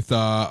movie with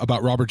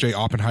about Robert J.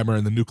 Oppenheimer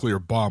and the nuclear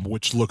bomb,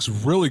 which looks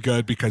really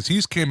good because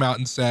he's came out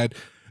and said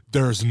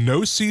There's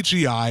no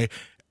CGI.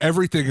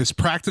 Everything is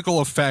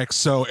practical effects.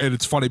 So, and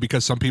it's funny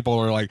because some people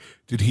are like,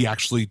 did he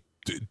actually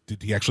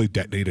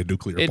detonate a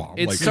nuclear bomb?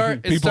 It Like, stars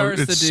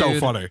the it's dude so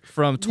funny.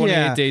 from 28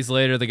 Yeah. Days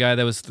Later, the guy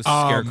that was the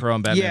Scarecrow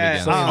and Batman Yeah,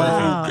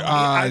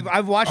 Begins.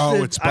 I've watched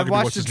it's I've bugging me.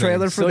 watched What's the his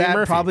trailer name? for Cillian that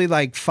Murphy. probably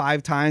like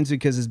 5 times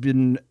because it's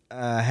been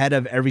ahead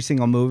of every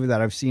single movie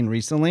that I've seen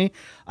recently.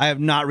 I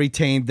have not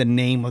retained the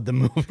name of the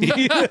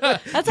movie.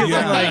 That's a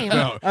Yeah, good name.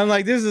 no. I'm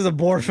like, this is a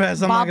bore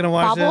fest. I'm not gonna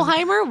watch this.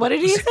 Bobbleheimer? What did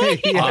he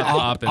say?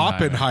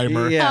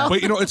 Oppenheimer. Yeah.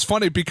 But it's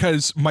funny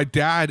because my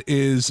dad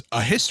is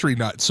a history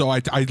nut. So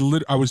I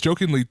was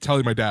jokingly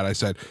telling my dad, I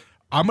said,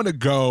 I'm going to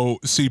go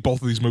see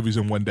both of these movies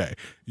in one day.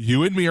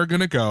 You and me are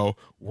going to go.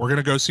 We're going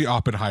to go see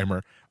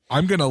Oppenheimer.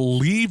 I'm going to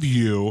leave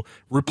you,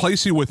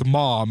 replace you with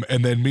mom,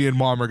 and then me and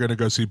mom are going to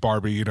go see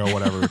Barbie,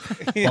 whatever.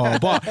 Blah, blah,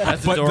 blah.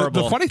 That's But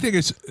adorable. the funny thing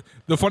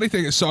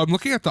is, so I'm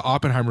looking at the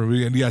Oppenheimer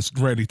movie, and yes,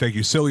 Randy, thank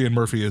you. Cillian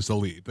Murphy is the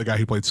lead, the guy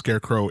who played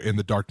Scarecrow in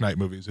the Dark Knight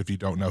movies, if you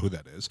don't know who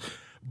that is.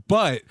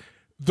 But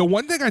the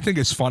one thing I think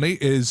is funny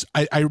is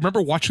I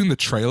remember watching the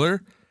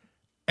trailer,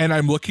 and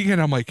I'm looking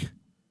and I'm like,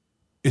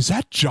 is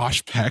that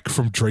Josh Peck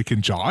from Drake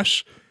and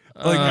Josh?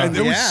 It was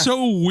Yeah.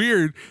 so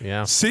weird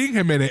Yeah. seeing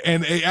him in it.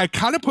 And it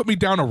kind of put me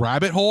down a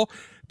rabbit hole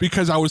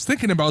because I was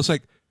thinking about, I was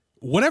like,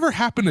 whatever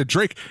happened to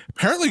Drake?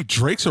 Apparently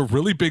Drake's a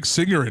really big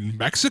singer in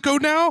Mexico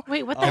now.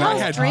 Wait, what the And hell I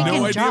is had Drake no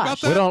and idea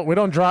Josh? about that. We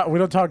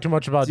don't talk too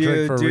much about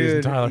Drake for a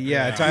reason, Tyler.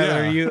 Yeah,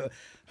 Tyler, you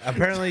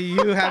apparently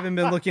you haven't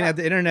been looking at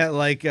the internet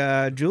like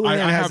Julianne I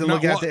have hasn't not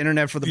looked at wa- the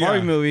internet for the Yeah.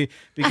 Barbie movie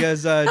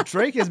because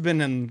Drake has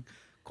been in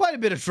quite a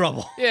bit of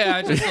trouble.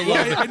 Yeah, just a little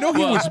Well, bit. I know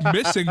he was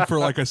missing for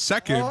like a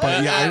second,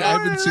 but yeah, I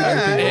haven't seen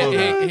anything. Hey,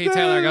 about that. hey,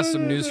 Tyler, I got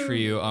some news for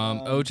you.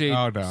 OJ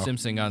Oh, no.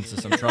 Simpson got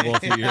into some trouble a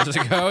few years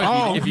ago.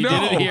 Oh, if you no.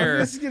 didn't hear,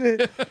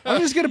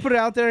 I'm just gonna put it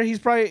out there.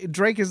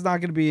 Drake is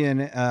not gonna be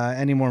in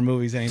any more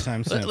movies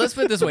anytime soon. let's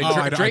put it this way: Oh,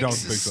 I don't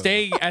Drake's think so.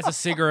 staying as a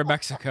singer in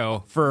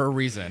Mexico for a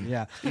reason.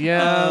 Yeah.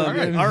 Yeah.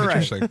 Okay, All right.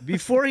 interesting.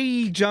 Before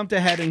he jumped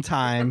ahead in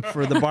time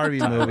for the Barbie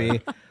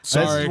movie, I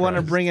Sorry, just want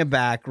to guys. bring it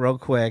back real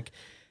quick.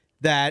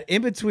 That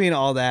in between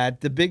all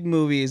that, the big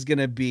movie is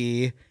gonna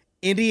be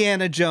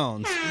Indiana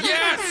Jones.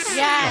 Yes,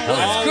 Yes.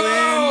 let's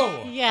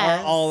go.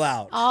 Yes. Are all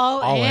out.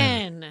 All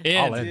in. in.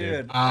 All in, Dude,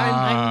 dude.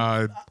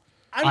 I'm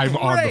I'm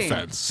on the praying.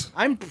 fence.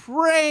 I'm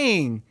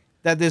praying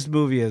that this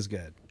movie is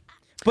good.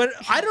 But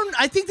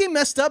I think they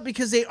messed up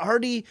because they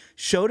already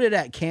showed it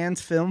at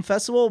Cannes Film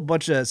Festival, a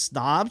bunch of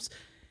snobs.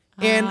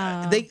 And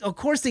of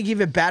course they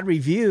give it bad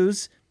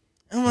reviews.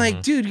 I'm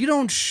like, dude, you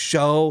don't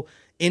show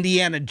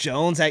Indiana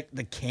Jones at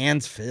the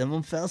Cannes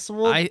Film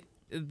Festival.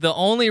 The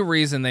only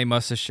reason they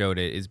must have showed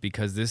it is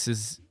because this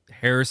is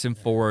Harrison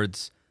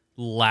Ford's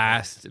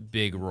last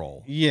big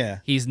role. Yeah.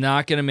 He's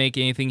not going to make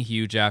anything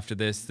huge after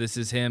this. This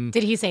is him.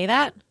 Did he say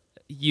that?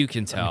 You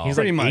can tell. He's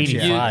Pretty like much,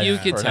 yeah. 85. You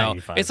can or tell.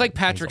 95. It's like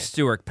Patrick He's old.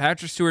 Stewart.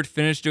 Patrick Stewart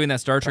finished doing that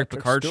Star Trek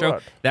Patrick Picard show.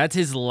 Stewart. That's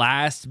his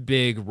last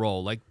big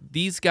role. Like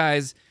these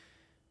guys,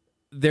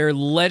 they're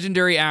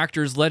legendary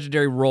actors,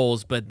 legendary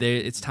roles, but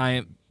it's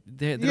time.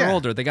 They're Yeah.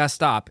 older. They got to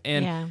stop.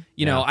 And, Yeah.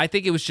 you know, I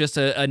think it was just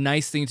a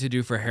nice thing to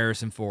do for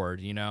Harrison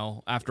Ford,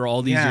 after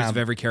all these Yeah. years of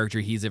every character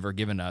he's ever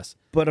given us.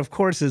 But of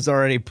course it's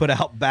already put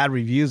out bad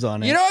reviews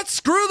on it. You know what?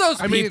 Screw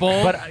those mean,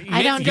 people. but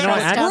I don't you know,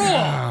 trust I- them.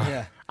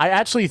 Yeah. I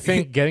actually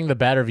think getting the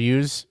bad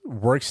reviews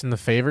works in the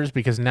favors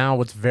because now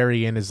what's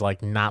very in is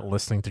like not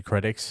listening to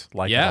critics.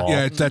 Like Yeah. at all.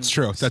 Yeah, that's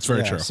true. That's very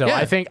Yeah. true. So Yeah.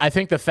 I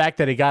think the fact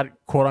that it got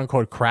quote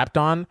unquote crapped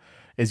on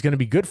is going to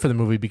be good for the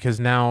movie because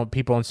now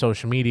people on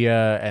social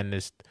media and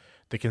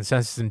the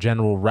consensus in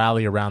general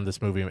rally around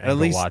this movie and At go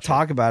least watch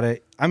talk about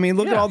it. I mean,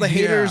 look at all the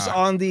haters Yeah.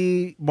 on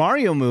the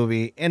Mario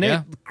movie, and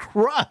Yeah. it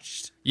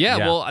crushed. Yeah,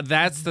 Yeah. well,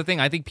 that's the thing.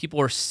 I think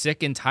people are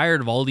sick and tired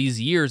of all these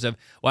years of,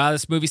 wow,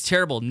 this movie's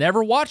terrible.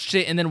 Never watched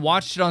it, and then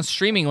watched it on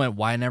streaming and went,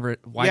 why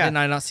Yeah. didn't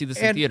I not see this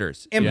in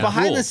theaters? And Yeah.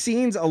 behind Cool. the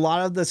scenes, a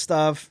lot of the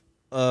stuff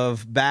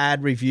of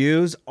bad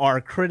reviews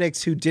are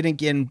critics who didn't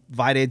get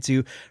invited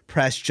to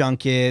press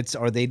junkets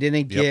or they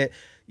didn't get,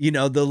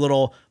 the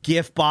little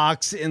gift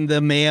box in the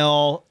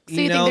mail. So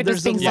you think they're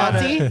just being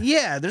salty?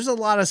 Yeah, there's a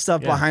lot of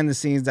stuff behind the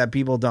scenes that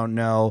people don't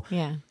know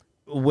Yeah.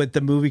 with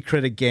the movie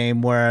critic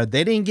game where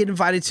they didn't get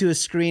invited to a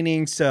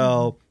screening,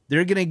 so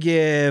they're gonna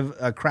give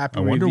a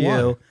crappy wonder review.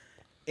 why.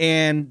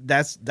 And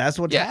that's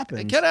what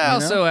happens. Can I you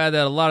also know? add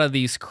that a lot of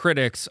these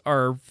critics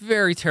are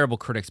very terrible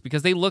critics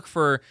because they look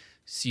for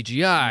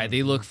CGI,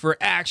 they look for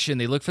action,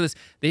 they look for this.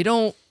 They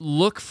don't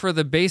look for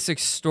the basic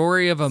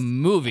story of a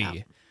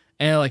movie.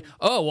 And they're like,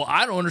 oh, well,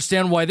 I don't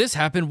understand why this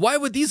happened. Why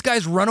would these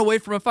guys run away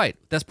from a fight?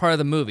 That's part of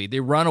the movie. They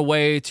run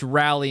away to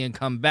rally and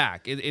come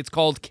back. It's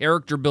called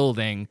character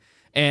building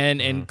and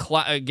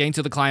getting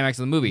to the climax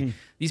of the movie.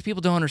 These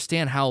people don't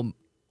understand how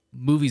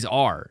movies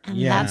are. And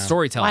Yeah. that's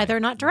Storytelling. why they're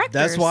not directors.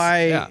 That's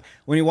why Yeah.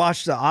 when you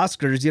watch the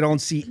Oscars, you don't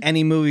see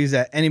any movies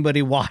that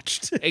anybody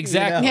watched. you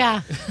Exactly. know?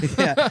 Yeah.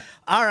 Yeah.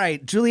 All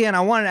right, Julianne, I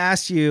want to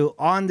ask you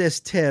on this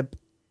tip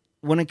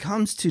when it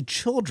comes to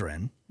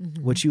children,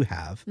 which you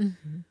have.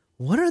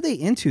 What are they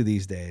into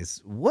these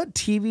days? What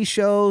TV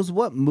shows,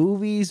 what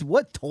movies,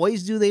 what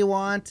toys do they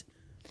want?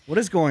 What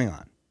is going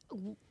on?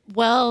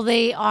 Well,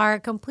 they are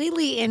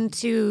completely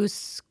into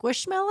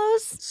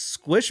Squishmallows.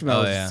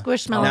 Squishmallows. Oh, yeah.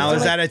 Squishmallows. Now, are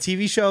is like- that a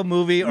TV show,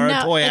 movie, or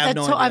a toy? I have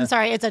no idea. I'm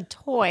sorry, it's a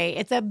toy.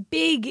 It's a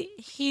big,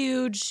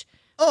 huge,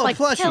 Oh, like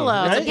plushie, pillow.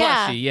 right?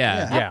 Yeah, Plushie,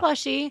 yeah. a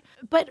plushie.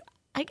 But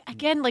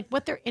again, like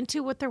what they're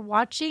into, what they're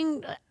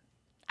watching,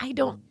 I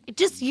don't.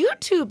 Just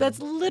YouTube. That's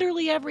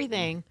literally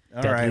everything.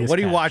 All right. Deadliest What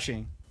are you catch.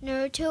 watching?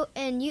 Naruto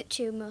and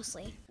YouTube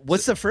mostly.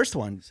 What's the first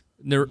one?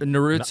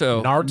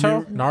 Naruto.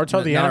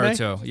 Naruto the anime?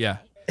 Naruto, yeah.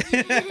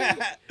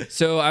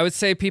 So I would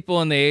say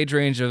people in the age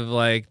range of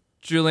like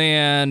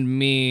Julianne,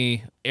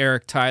 me,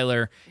 Eric,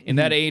 Tyler, in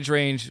that age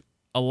range,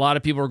 a lot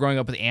of people were growing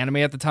up with anime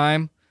at the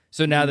time.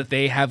 So now that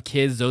they have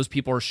kids, those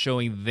people are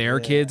showing their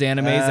kids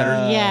animes that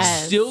are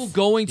Yes. still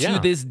going to Yeah.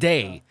 this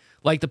day.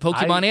 Like the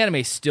Pokemon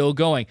anime still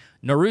going,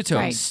 Naruto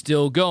Right.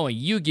 still going,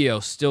 Yu-Gi-Oh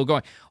still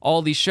going.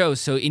 All these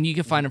shows. So and you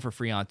can find them for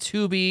free on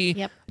Tubi.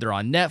 Yep. They're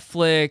on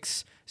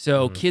Netflix.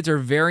 So kids are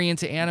very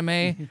into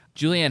anime.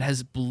 Julianne,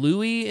 has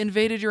Bluey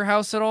invaded your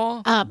house at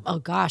all? Oh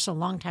gosh, a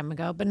long time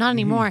ago, but not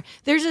anymore.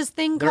 There's this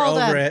thing They're called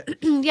over it.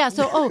 yeah.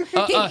 So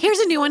here's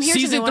a new one. Here's a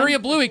Season new one. 3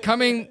 of Bluey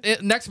coming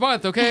next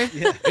month, okay?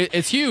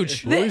 It's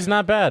huge. Bluey's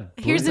not bad.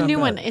 Here's Bluey's a not new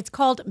bad. one. It's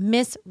called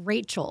Miss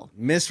Rachel.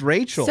 Miss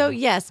Rachel. So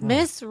yes,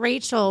 Miss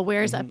Rachel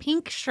wears a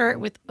pink shirt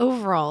with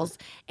overalls,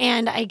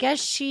 and I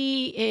guess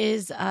she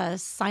is a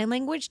sign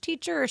language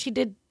teacher, or she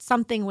did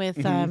something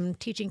with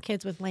teaching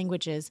kids with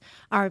languages,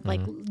 or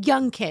like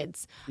young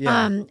kids.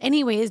 Yeah.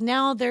 Anyways,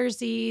 now there's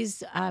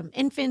these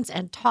infants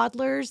and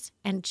toddlers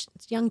and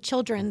young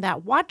children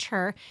that watch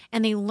her,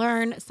 and they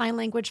learn sign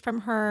language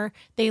from her.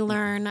 They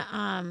learn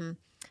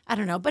I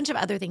don't know, a bunch of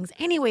other things.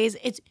 Anyways,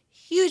 it's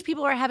huge.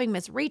 People are having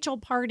Miss Rachel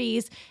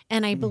parties,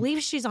 and I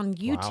believe she's on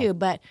YouTube,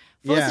 but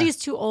Felicity's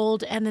too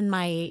old. And then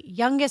my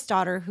youngest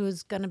daughter,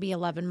 who's going to be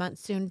 11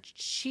 months soon,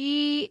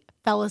 she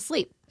fell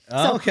asleep.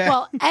 Oh, okay.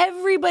 Well,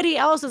 everybody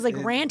else was like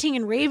ranting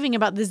and raving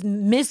about this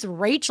Miss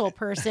Rachel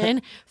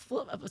person.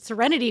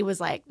 Serenity was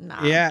like,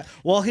 nah. Yeah.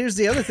 Well, here's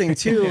the other thing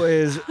too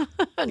is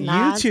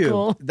Nah, it's YouTube.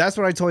 cool. That's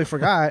what I totally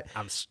forgot.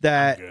 I'm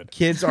that good.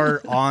 kids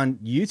are on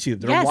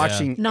YouTube. They're Yes.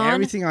 watching Yeah.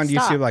 everything on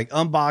Non-stop. YouTube, like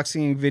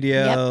unboxing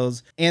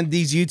videos. And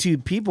these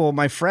YouTube people,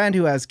 my friend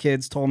who has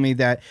kids told me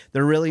that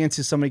they're really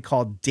into somebody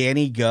called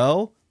Danny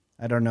Go.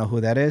 I don't know who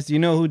that is. Do you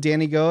know who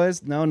Danny Go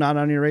is? No, not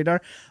on your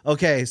radar.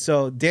 Okay,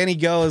 so Danny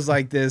Go is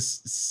like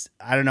this.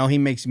 I don't know. He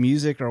makes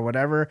music or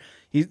whatever.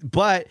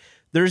 But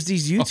there's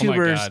these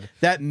YouTubers God.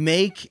 that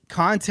make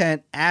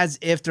content as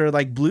if they're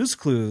like Blue's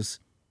Clues.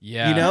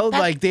 Yeah. You know,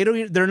 like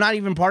they're not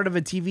even part of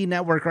a TV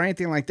network or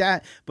anything like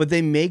that, but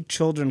they make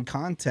children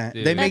content.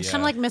 Dude, They That's make,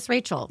 kind of like Miss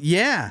Rachel.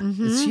 yeah,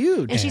 it's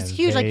huge. And she's And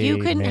huge. Like you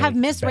they couldn't have make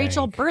Miss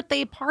Rachel bank.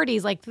 birthday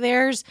parties. Like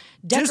there's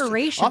Just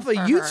decorations off a for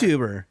her.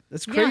 YouTuber.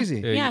 That's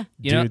crazy. Yeah.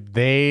 You know, Dude,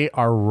 they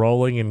are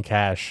rolling in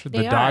cash. They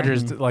The are.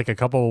 Dodgers, like a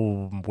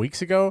couple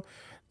weeks ago,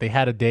 they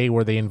had a day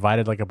where they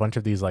invited like a bunch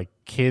of these like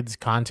kids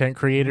content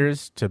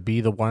creators to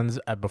be the ones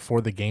before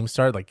the game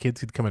started. Like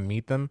kids could come and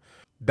meet them.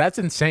 That's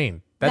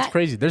insane. That's That-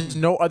 crazy. There's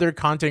no other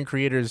content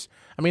creators.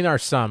 I mean, there are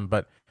some,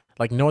 but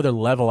like no other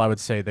level, I would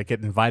say, that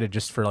get invited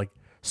just for like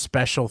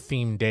special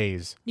themed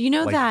days. You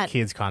know like that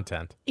kids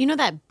content. you know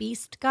that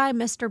Beast guy,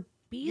 Mr.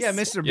 Beast? Yeah,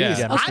 Mr. Yeah. Beast.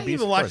 Yeah, Mr. I Beast,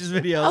 even of watch course. his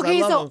videos. Okay,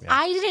 I so love him.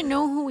 I didn't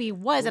know who he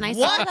was, and I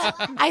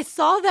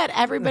saw that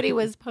everybody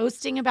was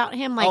posting about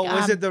him. Like, oh,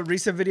 was it the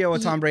recent video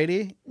with Tom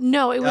Brady?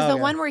 no, it was Oh, the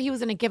yeah. one where he was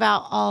going to give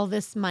out all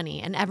this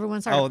money, and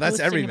everyone started. Oh, that's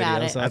posting every about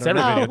video, it. so I That's don't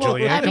every know.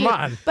 video, Julianne. I mean, Come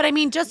on. But I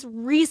mean, just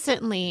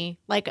recently,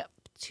 like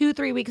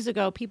 2-3 weeks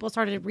ago, people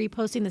started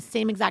reposting the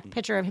same exact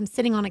picture of him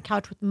sitting on a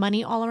couch with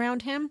money all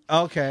around him.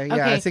 Okay, yeah,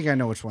 Okay. I think I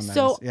know which one that is.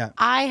 So Yeah.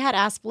 I had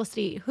asked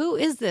Felicity, who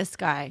is this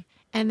guy?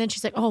 And then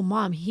she's like, oh,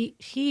 Mom, he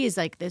is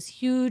like this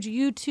huge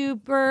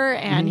YouTuber,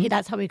 and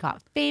that's how he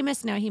got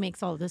famous. Now he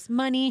makes all this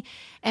money.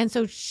 And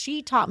so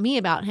she taught me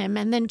about him.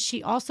 And then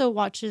she also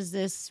watches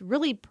this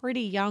really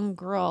pretty young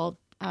girl,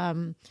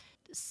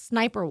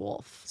 Sniper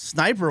Wolf.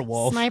 Sniper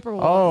Wolf. Sniper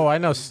Wolf. Oh, I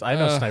know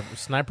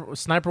Sniper Wolf.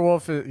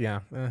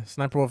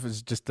 Sniper Wolf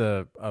is just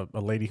a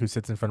lady who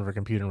sits in front of her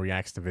computer and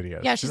reacts to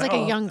videos. Yeah, she's like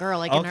a young girl,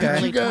 like in Okay. her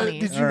early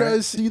 20s. you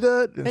guys see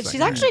that? But she's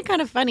actually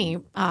kind of funny.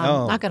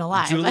 Not gonna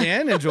lie. but-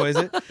 Julianne enjoys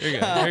it. here you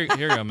go.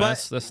 Here you go,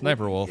 Miss. The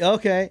Sniper Wolf.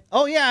 Okay.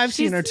 Oh yeah, I've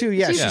seen She's- her too.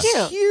 Yeah, she's she's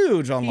cute.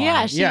 huge online.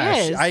 Yeah, she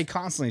is. I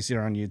constantly see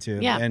her on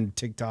YouTube Yeah. and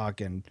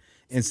TikTok and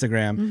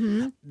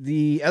Instagram.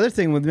 The other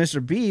thing with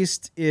Mr.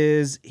 Beast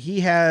is he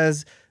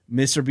has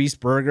Mr. Beast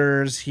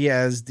burgers. He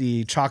has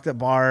the chocolate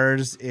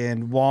bars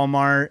in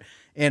Walmart.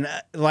 And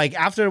like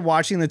after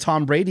watching the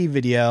Tom Brady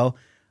video,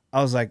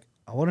 I was like,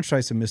 I want to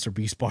try some Mr.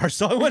 Beast bars.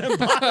 So I went and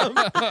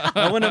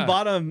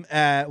bought them.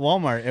 At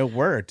Walmart. It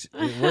worked.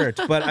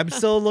 But I'm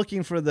still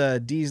looking for the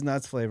D's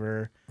Nuts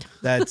flavor.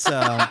 That's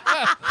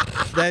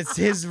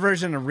his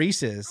version of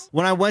Reese's.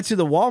 When I went to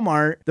the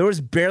Walmart, there was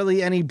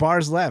barely any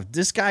bars left.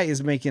 This guy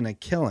is making a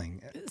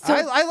killing. So-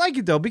 I like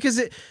it though because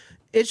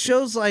it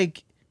shows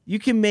like you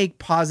can make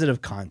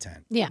positive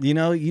content. Yeah. You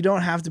know, you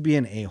don't have to be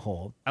an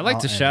a-hole. I'd like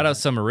to shout out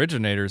some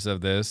originators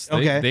of this.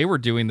 They were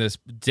doing this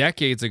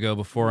decades ago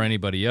before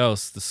anybody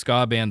else. The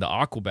ska band, the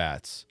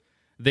Aquabats.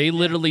 They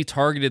literally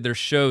targeted their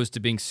shows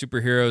to being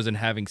superheroes and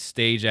having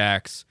stage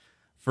acts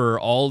for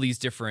all these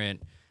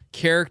different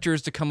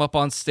characters to come up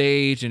on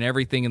stage and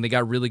everything. And they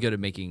got really good at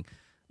making,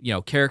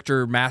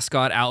 character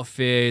mascot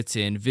outfits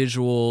and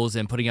visuals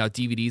and putting out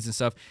DVDs and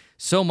stuff.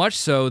 So much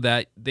so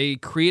that they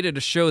created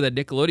a show that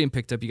Nickelodeon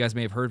picked up. You guys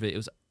may have heard of it. It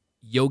was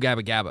Yo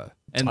Gabba Gabba.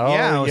 And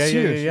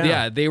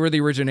yeah, they were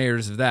the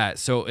originators of that.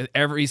 So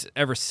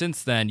ever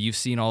since then, you've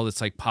seen all this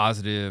like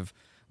positive,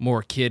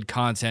 more kid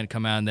content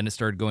come out, and then it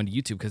started going to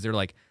YouTube because they're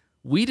like,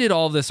 we did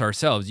all this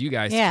ourselves. You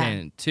guys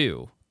can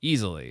too,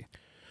 easily.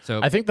 So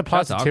I think the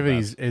positivity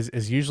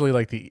is usually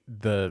like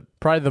the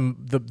probably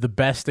the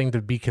best thing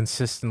to be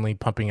consistently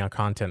pumping out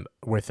content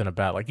with and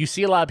about. Like you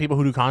see a lot of people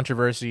who do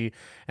controversy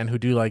and who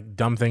do like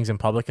dumb things in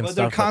public and but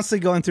stuff. They're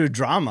constantly going through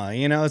drama.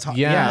 It's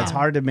it's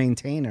hard to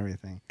maintain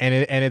everything. And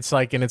it's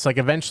like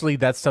eventually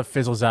that stuff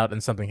fizzles out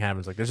and something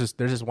happens. Like there's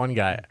this one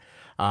guy,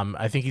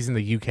 I think he's in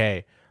the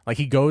UK. Like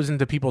he goes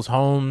into people's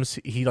homes,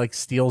 he like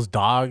steals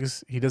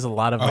dogs. He does a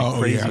lot of like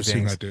crazy I've things.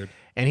 seen that dude.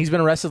 And he's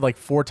been arrested like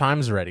 4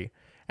 times already.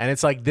 And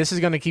it's like this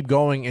is going to keep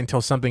going until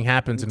something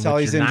happens. Until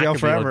he's in jail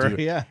forever.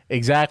 Yeah,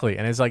 exactly.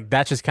 And it's like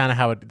that's just kind of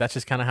how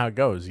it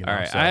goes. All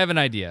right, I have an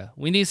idea.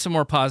 We need some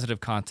more positive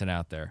content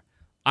out there.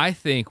 I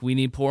think we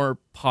need more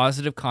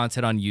positive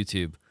content on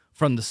YouTube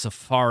from the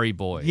Safari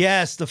Boys.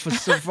 Yes, the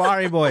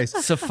Safari Boys.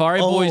 Safari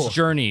Boys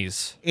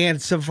Journeys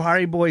and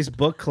Safari Boys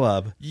Book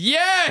Club.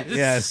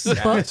 Yes. The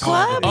book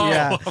club?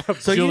 Yeah.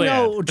 So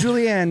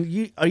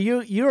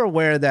Julianne, you're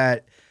aware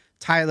that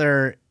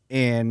Tyler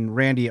and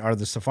Randy are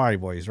the Safari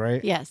Boys,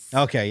 right? Yes.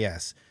 Okay,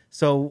 yes.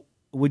 So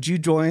would you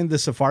join the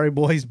Safari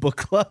Boys book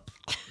club?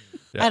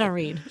 I don't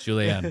read.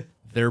 Julianne,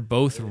 they're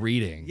both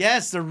reading.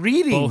 Yes, they're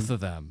reading. Both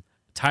of them.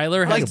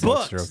 Tyler has like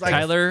books. Like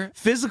Tyler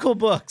physical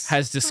books.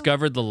 has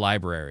discovered the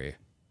library.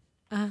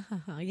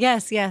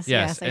 Yes.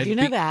 I do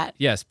know that.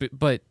 Yes,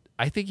 but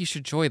I think you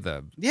should join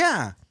them.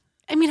 Yeah.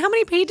 I mean, how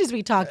many pages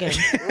we talking?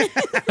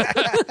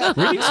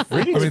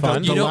 Reading's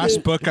fun. The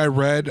last book I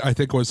read, I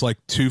think, was like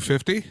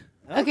 250.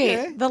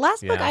 Okay, the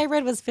last book I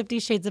read was 50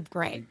 Shades of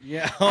Grey.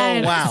 Yeah.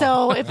 Wow.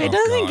 So if it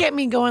doesn't get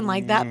me going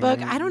like that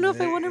book, I don't know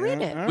if I want to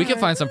read it. We can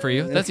find some for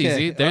you. That's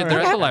easy. They're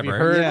at the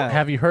library.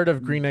 Have you heard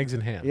of Green Eggs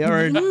and Ham? Yeah,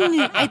 or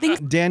I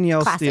think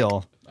Danielle classic.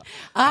 Steele.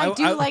 I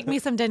do like me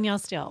some Danielle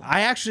Steele.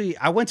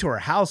 I went to her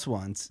house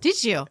once.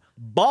 Did you?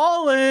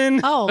 Ballin'.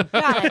 Oh, God.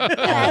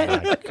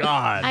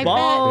 God. I bet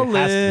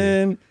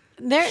Ballin'.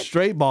 there,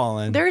 Straight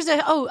ballin'. there's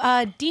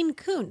Dean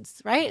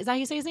Koontz, right? Is that how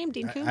you say his name?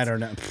 Dean Koontz? I don't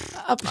know.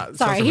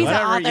 Sorry, he's an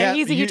Whatever, author. yeah,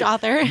 He's a huge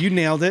author. You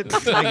nailed it,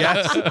 I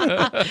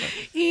guess.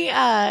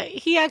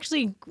 He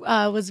actually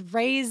was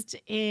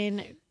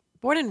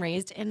born and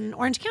raised in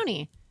Orange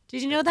County.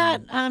 Did you know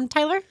that,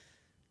 Tyler?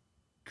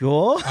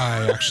 Cool.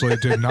 I actually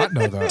did not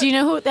know that. Do you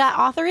know who that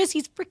author is?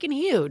 He's freaking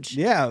huge.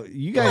 Yeah,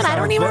 you guys. God, I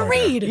don't even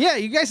read. Yeah,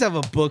 you guys have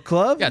a book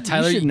club. Yeah,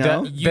 Tyler, you should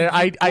know.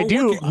 I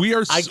do. We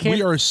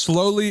are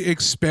slowly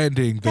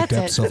expanding the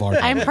depths of our.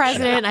 I'm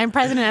president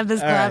of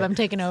this club. right. I'm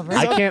taking over.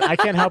 I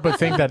can't help but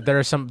think that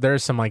there's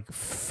some like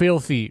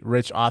filthy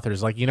rich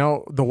authors. Like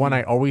the one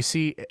I always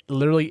see,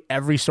 literally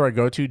every store I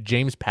go to,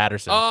 James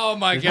Patterson. Oh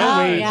my There's no God.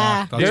 way-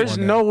 yeah. There's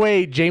no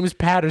way James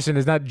Patterson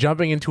is not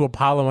jumping into a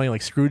pile of money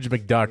like Scrooge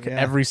McDuck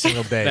every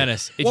single day.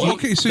 Venice. Well,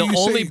 okay, so the you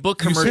only say-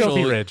 book you say- commercial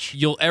Filthy rich.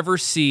 you'll ever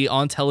see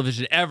on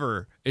television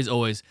ever is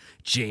always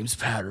James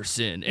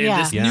Patterson and Yeah.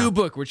 this Yeah. new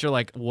book, which you're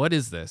like, what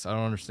is this? I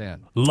don't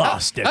understand.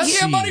 Lost at How's he sea.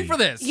 have money for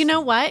this? You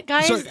know what,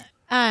 guys? So-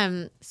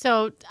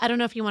 So I don't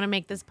know if you want to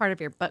make this part of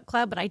your book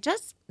club, but I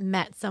just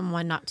met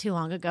someone not too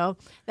long ago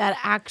that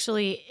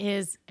actually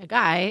is a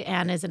guy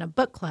and is in a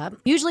book club.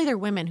 Usually they're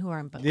women who are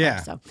in book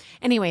Yeah. clubs. So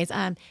anyways,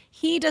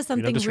 he does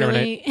something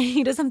discriminate.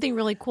 he does something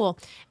really cool.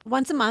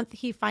 Once a month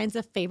he finds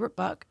a favorite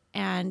book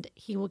and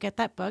he will get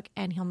that book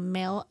and he'll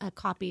mail a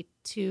copy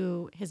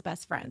to his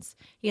best friends.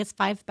 He has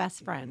 5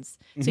 best friends.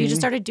 So he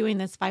just started doing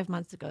this 5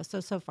 months ago.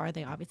 So far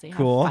they obviously have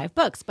Cool. 5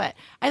 books. But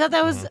I thought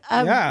that was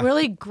a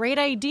really great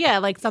idea.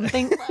 Like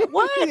something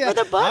what for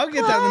the book I'll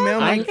get that in the mail.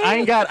 club? I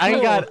ain't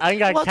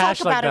got We'll cash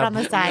talk like about it that. on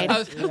the side. I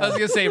was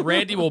gonna say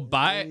Randy will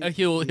buy.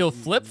 He'll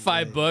flip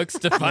 5 books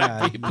to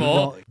 5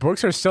 people.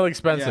 Books are still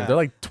expensive. Yeah. They're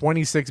like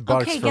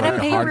 $26 Okay, for get like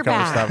a a hardcover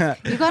paperback.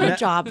 stuff. You got a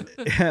job.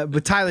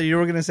 But Tyler, you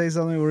were gonna say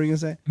something. What were you gonna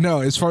say?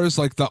 No, as far as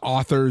like the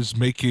authors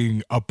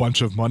making a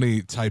bunch of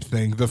money type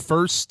thing, the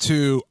first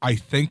 2 I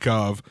think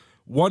of,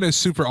 one is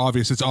super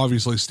obvious. It's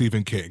obviously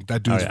Stephen King.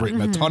 That dude's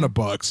written a ton of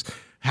books,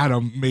 had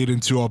them made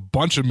into a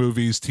bunch of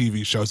movies,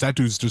 TV shows. That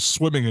dude's just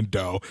swimming in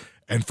dough,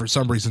 and for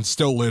some reason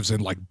still lives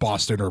in like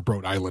Boston or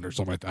Rhode Island or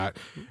something like that.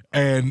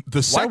 And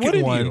the second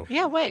wouldn't one, you?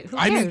 Yeah, wait, who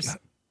I mean, cares?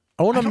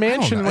 Own a I don't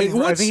mansion. know. Like, I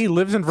What's- think he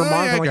lives in Vermont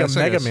yeah, in like I guess, a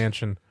I mega guess.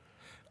 mansion.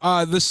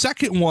 The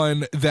second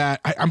one that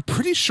I'm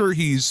pretty sure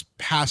he's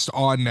passed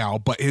on now,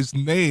 but his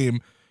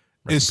name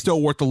is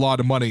still worth a lot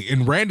of money.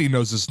 And Randy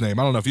knows his name.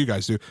 I don't know if you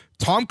guys do.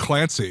 Tom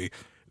Clancy.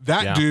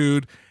 That Yeah.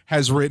 dude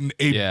has written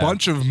a Yeah.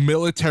 bunch of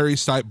military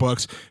type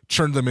books,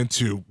 turned them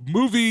into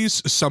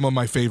movies, some of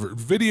my favorite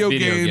video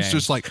games.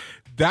 Just like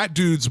that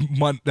dude's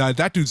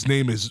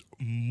name is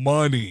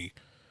money.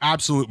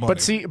 Absolute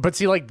money. But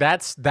see, like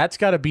that's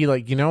got to be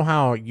like, you know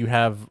how you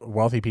have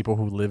wealthy people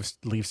who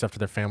leave stuff to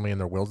their family in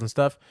their wills and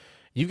stuff.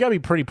 You've got to be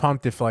pretty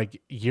pumped if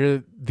like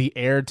you're the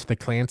heir to the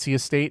Clancy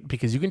estate,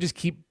 because you can just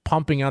keep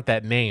pumping out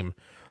that name.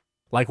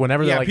 Like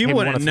whenever they're like, people hey, we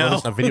want to wouldn't throw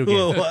this in a video know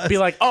who it game, was. be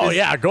like, oh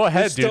yeah, go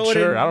ahead, dude.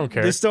 Sure, I don't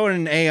care. Just throw it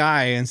in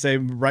AI and say,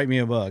 write me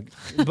a book.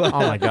 But,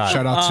 Oh my god.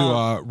 Shout out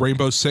to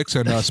Rainbow Six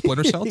and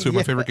Splinter Cell, two of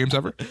my favorite games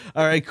ever.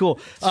 all right, cool.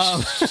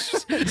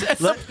 At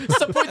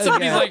some point,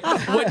 somebody's like,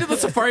 when did the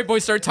Safari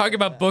Boys start talking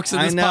about books in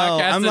I this know.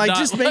 podcast? I'm and like, not,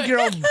 just make your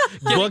own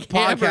book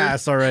hammered?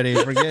 podcast already.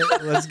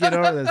 Let's get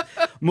over this.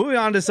 Moving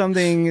on to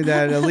something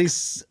that at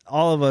least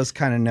all of us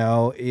kind of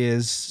know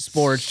is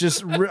sports.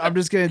 I'm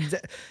just going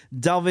to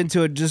delve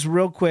into it just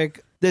real quick.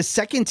 The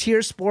second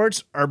tier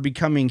sports are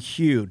becoming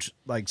huge,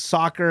 like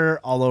soccer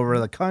all over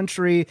the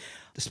country.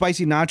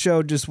 Spicy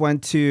Nacho just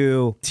went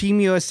to Team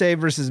USA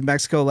versus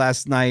Mexico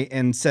last night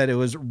and said it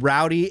was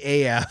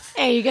rowdy AF.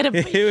 Hey, you get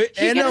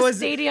a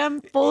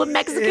stadium full of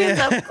Mexicans,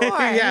 of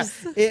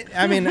course.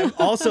 Yeah.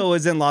 Also it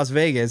was in Las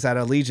Vegas at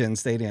Allegiant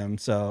Stadium,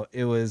 so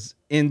it was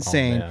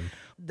insane. man.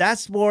 That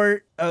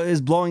sport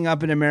is blowing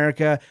up in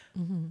America.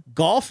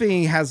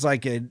 Golfing has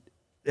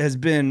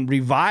been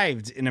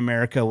revived in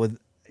America with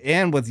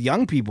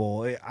young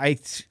people. I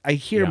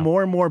hear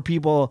more and more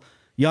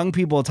young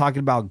people talking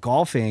about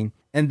golfing.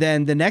 And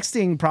then the next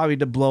thing probably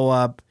to blow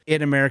up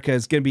in America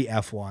is going to be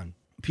F1.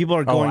 People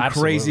are going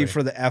crazy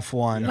for the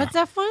F1. What's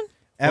F1?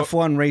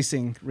 F1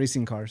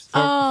 racing cars.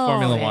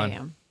 Formula okay.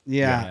 One.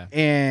 Yeah.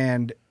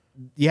 And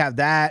you have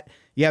that.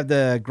 You have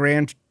the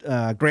Gran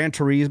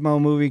Turismo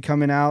movie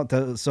coming out.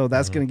 So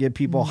that's going to get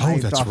people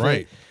hyped that's off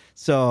right. it.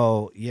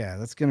 So, yeah,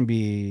 that's going to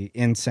be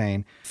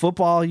insane.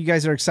 Football, you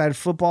guys are excited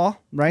for football,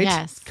 right?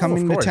 Yes.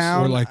 Coming to course.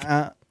 town. We're like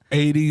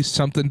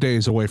 80-something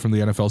days away from the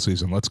NFL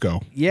season. Let's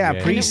go. Yeah,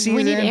 Yeah. preseason.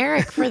 We need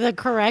Eric for the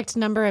correct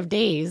number of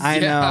days. I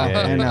know.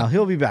 Yeah. I know.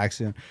 He'll be back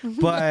soon.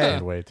 But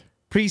Can't wait.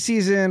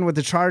 preseason with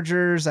the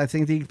Chargers, I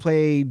think they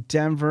play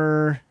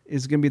Denver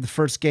is going to be the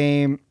first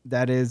game.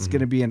 That is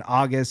going to be in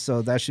August,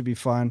 so that should be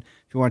fun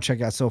if you want to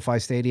check out SoFi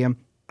Stadium.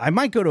 I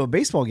might go to a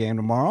baseball game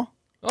tomorrow.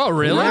 Oh,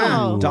 really?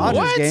 Wow. Dodgers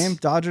What? game.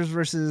 Dodgers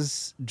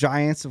versus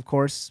Giants, of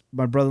course.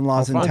 My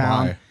brother-in-law's in fun.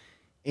 town, My.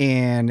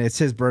 and it's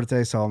his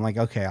birthday, so I'm like,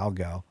 okay, I'll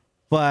go.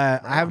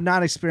 But I have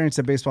not experienced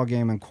a baseball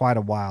game in quite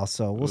a while,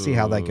 so we'll see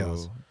how that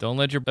goes. Don't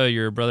let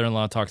your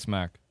brother-in-law talk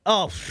smack.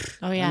 Oh,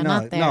 yeah, no,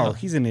 not there. No,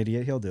 he's an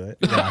idiot. He'll do it.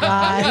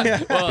 God.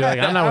 You're like,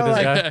 I'm not with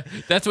this guy.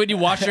 That's when you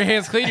wash your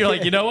hands clean. You're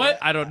like, you know what?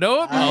 I don't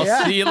know him.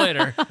 I'll see you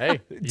later.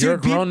 Hey, you're a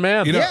grown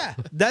man. You know- Yeah,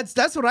 that's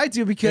what I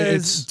do because,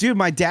 It's- dude,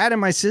 my dad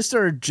and my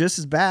sister are just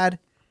as bad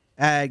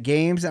at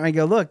games, and I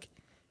go, look,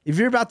 if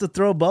you're about to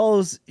throw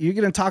bows, you're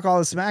gonna talk all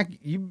the smack.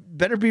 You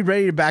better be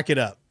ready to back it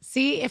up.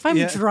 See, if I'm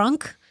Yeah.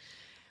 drunk,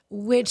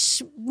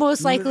 which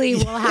most likely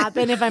will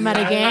happen if I'm at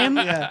a game,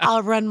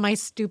 I'll run my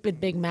stupid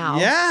big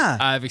mouth. Yeah,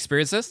 I've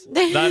experienced this.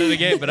 Not in a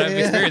game, but I've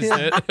experienced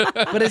it.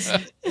 but it's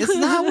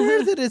not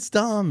worth it. It's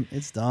dumb.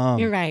 It's dumb.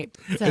 You're right.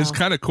 So. It's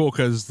kind of cool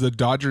because the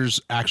Dodgers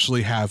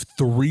actually have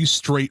 3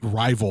 straight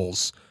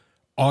rivals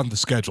on the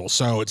schedule.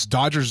 So it's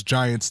Dodgers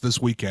Giants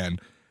this weekend,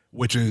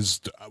 which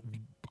is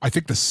I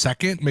think the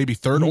second, maybe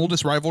third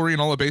oldest rivalry in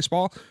all of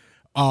baseball.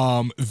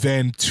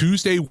 Then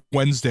Tuesday,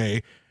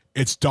 Wednesday,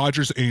 it's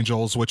Dodgers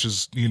Angels, which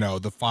is,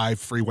 the 5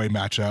 freeway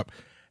matchup.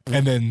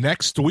 And then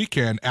next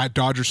weekend at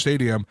Dodger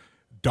Stadium,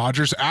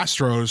 Dodgers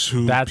Astros,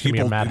 who That's gonna be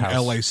a people in madhouse.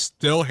 LA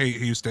still hate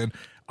Houston.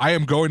 I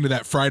am going to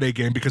that Friday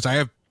game because I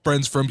have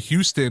friends from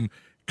Houston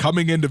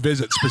coming in to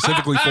visit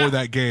specifically for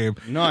that game.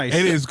 Nice.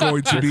 It is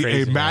going to You're be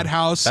crazy, a man.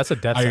 madhouse. That's a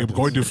death I am sentence.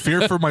 going to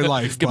fear for my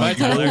life, Goodbye, but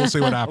Tyler. we'll see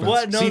what happens.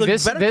 What? No, See, the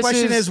this- better this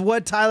question is- is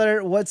what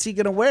What's he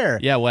gonna wear?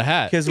 Yeah, what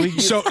hat? Because we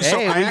So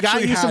hey, I we got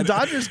actually you some had-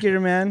 Dodgers gear,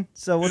 man.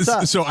 So what's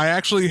up? So I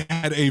actually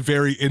had a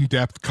very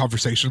in-depth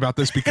conversation about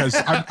this because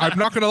I'm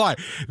not going to lie.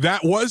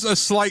 That was a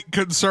slight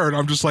concern.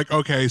 I'm just like,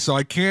 okay, so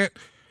I can't.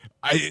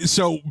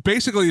 So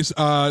basically,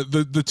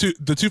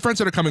 the two friends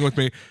that are coming with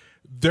me,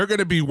 they're going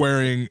to be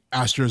wearing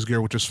Astros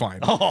gear, which is fine.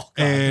 Oh, God.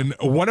 And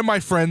one of my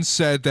friends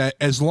said that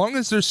as long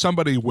as there's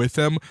somebody with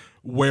them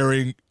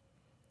wearing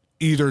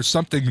either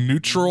something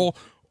neutral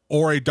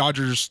or a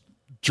Dodgers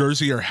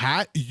jersey or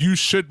hat, you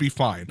should be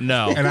fine.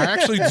 No. And I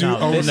actually do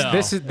own. No.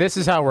 This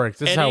is how it works.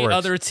 This is how it Any works.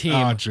 other team,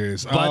 Oh,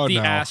 jeez. but Oh, the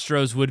no.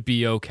 Astros would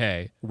be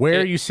okay.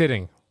 Where are you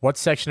sitting? What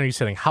section are you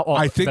sitting? How?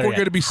 I think better we're yet,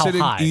 going to be how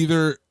sitting high?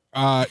 either.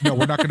 No,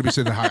 we're not going to be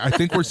sitting high. I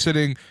think we're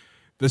sitting.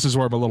 This is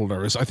where I'm a little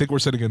nervous. I think we're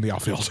sitting in the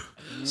outfield.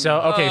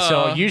 So okay,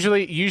 so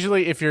usually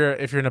if you're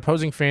an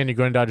opposing fan, you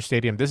go to Dodger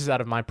Stadium. This is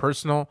out of my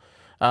personal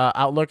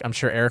outlook. I'm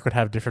sure Eric would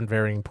have different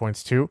varying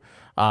points too.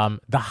 The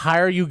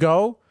higher you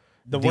go,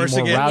 the worse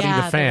more it gets. rowdy Yeah,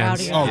 the the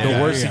fans. rowdier. Oh, the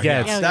yeah, worse yeah, it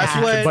gets. yeah. That's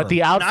Yeah. what. But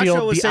the outfield-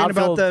 Nacho was the saying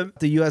outfield- about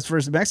the U.S.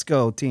 versus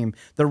Mexico team.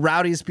 The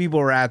rowdiest people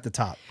were at the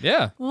top.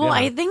 Yeah. Well,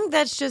 I think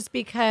that's just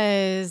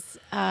because,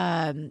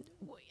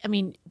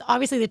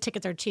 obviously the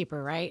tickets are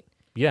cheaper, right?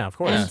 Yeah, of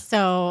course. And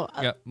so,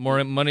 Got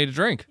more money to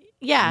drink.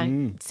 yeah,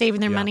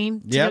 saving their money to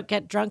Yep.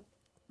 get drunk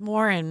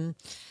more, and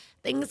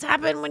things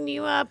happen when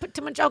you put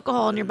too much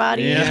alcohol in your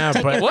body. Yeah,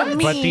 but What?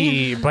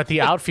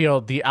 the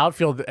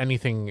outfield,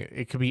 anything,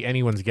 it could be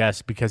anyone's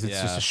guess because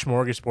it's just a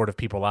smorgasbord of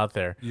people out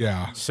there.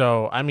 Yeah.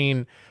 So I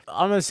mean,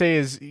 all I'm gonna say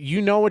is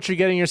you know what you're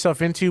getting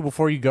yourself into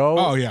before you go.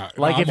 Oh, yeah.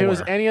 Like I'm if it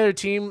was aware. any other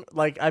team,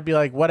 like I'd be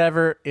like,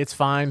 whatever, it's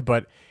fine.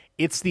 But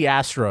it's the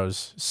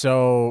Astros,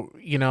 so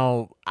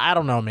I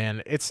don't know,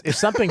 man. It's if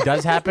something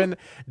does happen,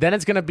 then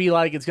it's gonna be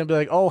like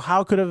oh,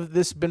 how could have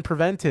this been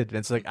prevented? And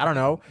it's like I don't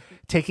know,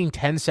 taking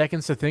 10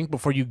 seconds to think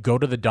before you go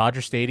to the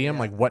Dodger Stadium,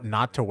 like what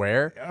not to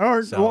wear.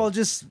 Or So- well,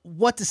 just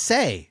what to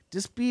say.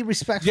 Just be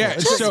respectful. Yeah,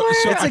 It's so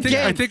it's I a think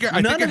game. I think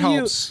None it of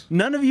helps. You,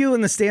 none of you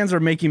in the stands are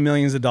making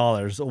millions of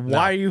dollars.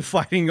 Why are you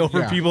fighting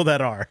over Yeah. people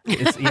that are?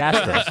 It's the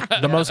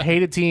Astros, the most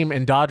hated team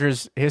in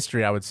Dodgers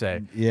history, I would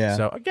say. Yeah.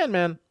 So again,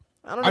 man,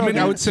 I don't know. I mean,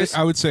 man.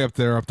 I would say up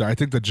there. I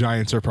think the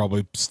Giants are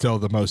probably still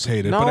the most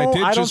hated. No, but I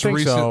did I don't just think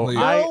so. recently.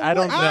 I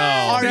don't.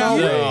 Are no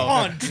you way.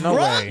 on No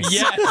way. drugs?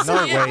 Yes. No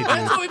way, dude.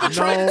 That's what we've been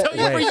trying to tell you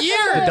No for way.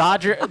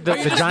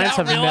 years. The Giants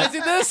have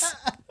realizing this.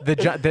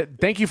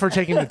 Thank you for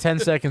taking the 10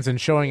 seconds and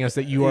showing us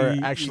that you are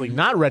actually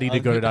not ready to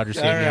go to Dodger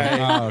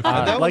Stadium. All right.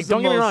 That was Like, the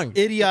don't get me most wrong.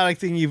 idiotic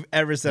thing you've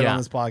ever said Yeah. on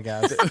this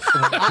podcast.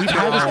 We've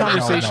had this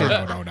conversation.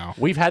 No.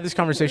 We've had this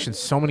conversation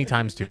so many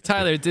times, dude.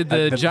 Tyler, did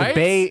the Giants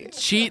Bay-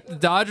 cheat the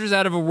Dodgers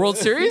out of a World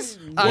Series?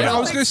 What I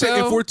was going gonna say,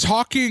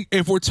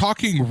 if we're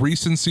talking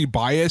recency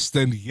bias,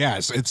 then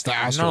yes, it's the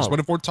Astros. No. But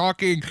if we're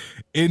talking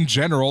in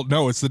general,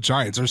 no, it's the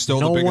Giants. They're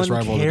still No the biggest one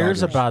rival. of the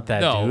cares Dodgers. about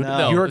that, No, dude.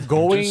 no. You're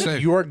going. Just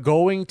saying. You are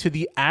going to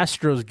the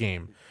Astros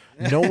game.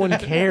 No one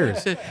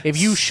cares. If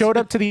you showed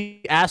up to the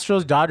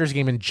Astros Dodgers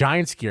game in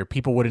Giants gear,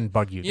 people wouldn't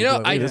bug you. You know,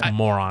 They'd be like, this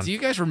moron. Do you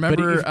guys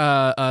remember if-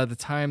 the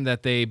time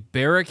that they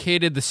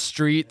barricaded the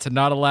street to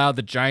not allow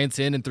the Giants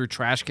in and threw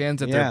trash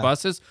cans at Yeah. their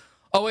buses?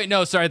 Oh wait,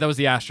 no, sorry, that was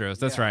the Astros.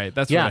 That's right.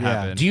 That's Yeah. what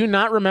happened. Do you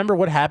not remember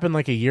what happened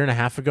like a year and a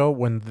half ago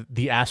when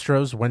the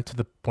Astros went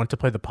to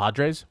play the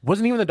Padres?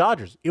 Wasn't even the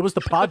Dodgers. It was the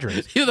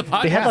Padres. Yeah, the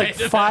They had like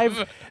Padres.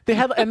 five. They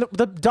had and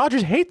the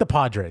Dodgers hate the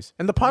Padres,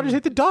 and the Padres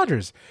hate the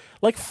Dodgers.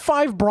 Like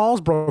 5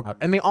 brawls broke out,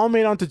 and they all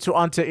made onto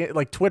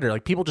like Twitter.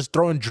 Like people just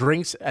throwing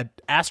drinks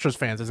at Astros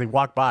fans as they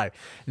walk by.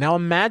 Now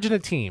imagine a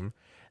team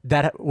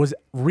that was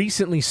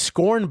recently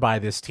scorned by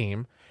this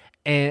team,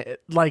 and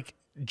like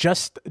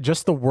just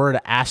the word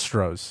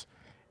Astros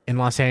in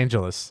Los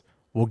Angeles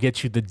will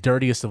get you the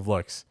dirtiest of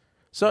looks.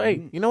 So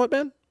hey, you know what,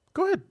 man?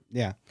 Go ahead.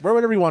 Yeah. Wear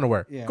whatever you want to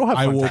wear. Go have fun.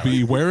 I will Tyler.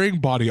 be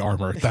wearing body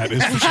armor. That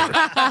is for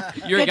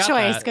sure. You Good got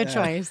choice. that. Good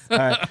choice. All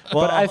right.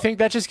 Well, But I think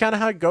that's just kind of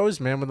how it goes,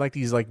 man, with like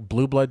these like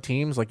blue blood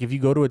teams. Like if you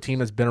go to a team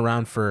that's been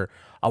around for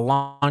a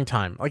long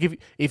time, like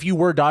if you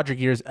were Dodger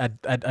gears at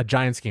a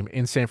Giants game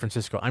in San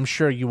Francisco, I'm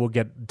sure you will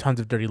get tons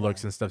of dirty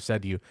looks and stuff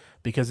said to you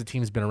because the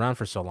team's been around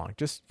for so long.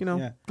 Just,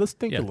 let's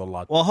think a little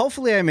lot. Well,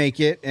 hopefully I make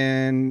it,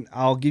 and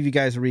I'll give you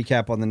guys a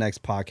recap on the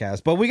next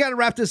podcast. But we got to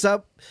wrap this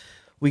up.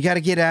 We got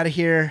to get out of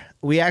here.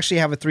 We actually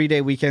have a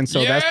 3-day weekend,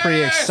 so that's pretty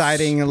Yes!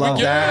 exciting. I love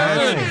We're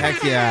that. good.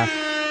 Heck yeah.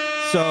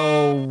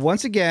 So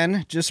once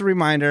again, just a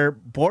reminder,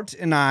 Bort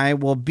and I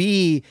will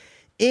be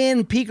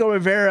in Pico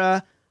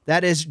Rivera.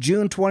 That is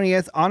June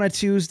 20th on a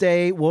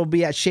Tuesday. We'll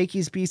be at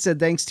Shakey's Pizza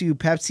thanks to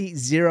Pepsi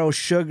Zero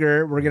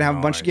Sugar. We're going to have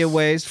a bunch of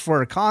giveaways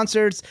for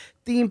concerts,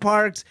 theme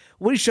parks,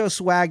 Woody Show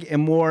swag,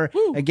 and more.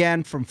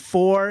 Again, from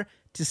 4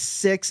 to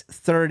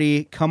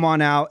 6:30. Come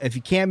on out. If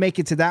you can't make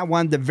it to that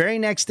one, the very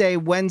next day,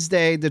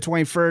 Wednesday, the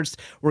 21st,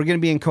 we're going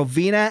to be in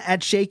Covina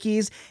at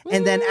Shakey's.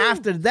 And then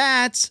after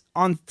that,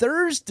 on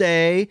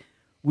Thursday,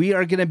 we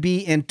are going to be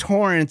in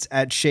Torrance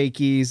at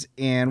Shakey's.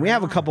 And we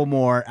have a couple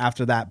more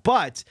after that.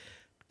 But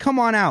come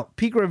on out.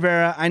 Pico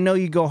Rivera, I know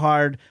you go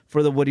hard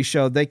for the Woody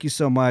Show. Thank you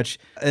so much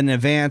in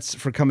advance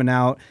for coming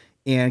out.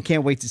 And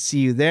can't wait to see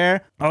you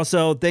there.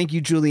 Also, thank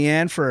you,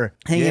 Julianne, for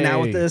hanging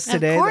out with Yay. us Of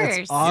today. course.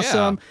 That's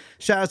awesome.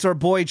 Shout out to our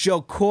boy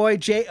Joe Coy,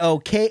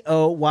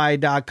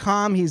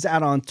 JOKOY.com. He's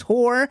out on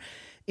tour.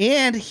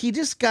 And he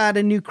just got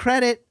a new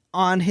credit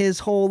on his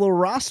whole little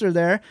roster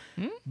there.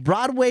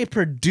 Broadway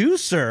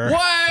producer.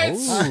 What?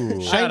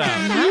 Shut up.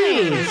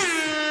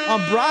 Nice.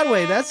 On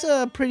Broadway. That's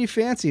pretty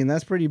fancy and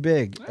that's pretty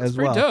big as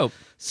pretty well. dope.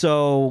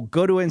 So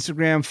go to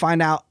Instagram,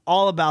 find out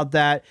all about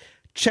that.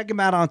 Check him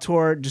out on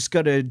tour. Just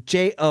go to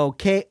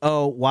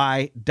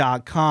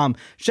JOKOY.com.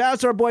 Shout out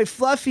to our boy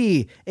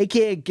Fluffy,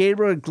 aka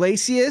Gabriel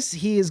Iglesias.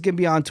 He is going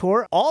to be on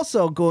tour,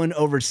 also going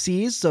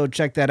overseas. So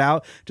check that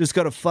out. Just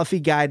go to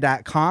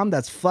fluffyguy.com.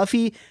 That's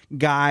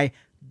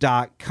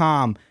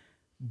fluffyguy.com.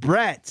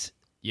 Brett,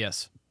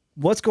 Yes.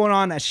 what's going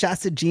on at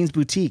Shasta Jeans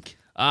Boutique?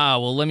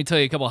 Well, let me tell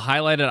you a couple of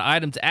highlighted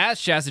items at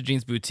Shasta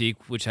Jeans Boutique,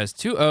 which has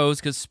 2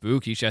 O's because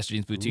spooky,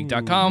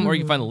 shastajeansboutique.com, or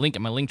you can find the link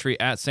at my link tree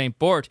at St.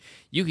 Bort.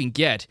 You can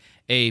get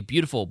a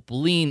beautiful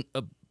bleen?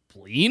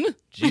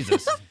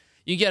 Jesus.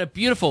 You can get a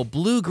beautiful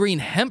blue-green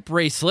hemp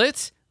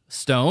bracelet,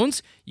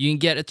 stones. You can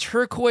get a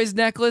turquoise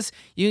necklace.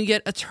 You can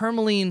get a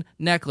tourmaline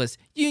necklace.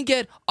 You can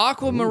get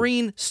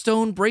aquamarine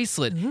stone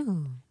bracelet.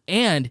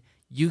 And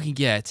you can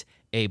get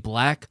a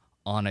black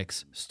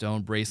onyx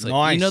stone bracelet.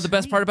 Nice. You know the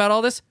best part about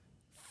all this?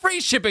 Free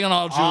shipping on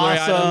all jewelry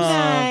Awesome. items.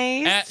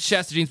 Nice. At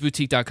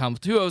ShastaJeansBoutique.com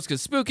with 2 O's because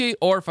spooky,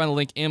 or find the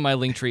link in my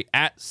link tree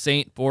at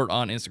Saint Ford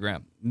on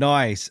Instagram.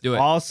 Nice. Do it.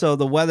 Also,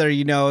 the weather,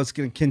 is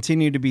going to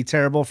continue to be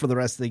terrible for the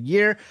rest of the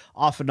year.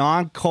 Off and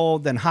on,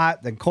 cold, then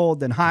hot, then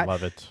cold, then hot.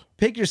 Love it.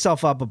 Pick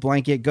yourself up a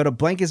blanket. Go to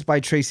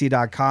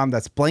blanketsbytracy.com.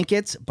 That's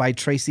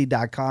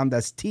blanketsbytracy.com.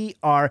 That's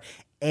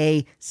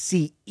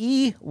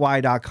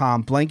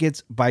TRACEY.com.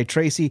 Blankets by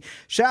Tracy.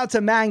 Shout out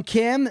to Matt and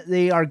Kim.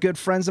 They are good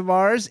friends of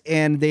ours,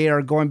 and they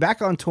are going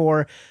back on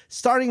tour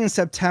starting in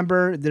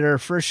September. Their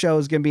first show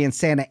is going to be in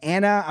Santa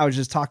Ana. I was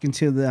just talking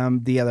to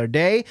them the other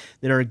day.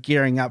 They're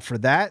gearing up for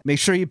that. Make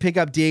sure you pick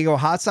up Diego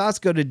Hot Sauce.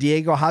 Go to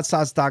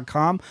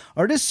diegohotsauce.com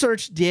or just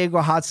search Diego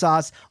Hot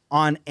Sauce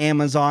on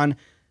Amazon.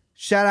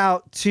 Shout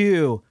out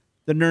to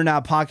the Nerd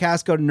Out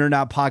Podcast. Go to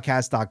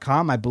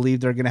nerdoutpodcast.com. I believe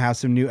they're going to have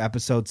some new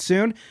episodes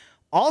soon.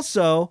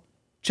 Also,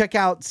 check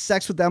out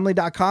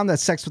sexwithemily.com.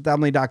 That's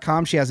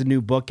sexwithemily.com. She has a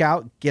new book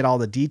out. Get all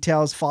the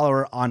details. Follow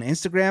her on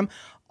Instagram.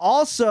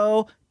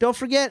 Also, don't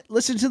forget,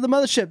 listen to The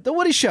Mothership, The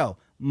Woody Show,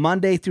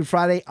 Monday through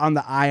Friday on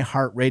the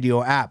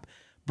iHeartRadio app.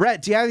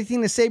 Brett, do you have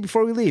anything to say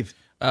before we leave?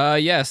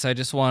 Yes, I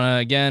just want to,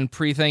 again,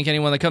 pre-thank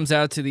anyone that comes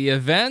out to the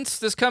events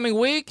this coming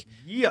week.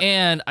 Yeah.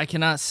 And I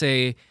cannot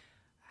say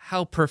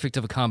how perfect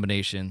of a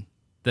combination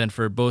than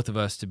for both of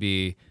us to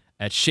be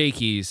at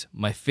Shakey's,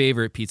 my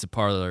favorite pizza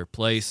parlor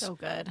place. So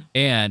good.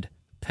 And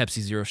Pepsi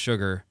Zero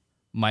Sugar,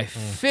 my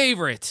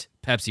favorite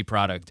Pepsi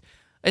product.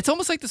 It's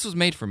almost like this was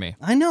made for me.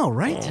 I know,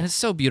 right? And it's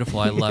so beautiful.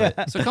 I love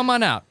it. So come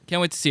on out.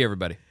 Can't wait to see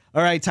everybody.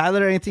 All right,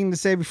 Tyler, anything to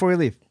say before we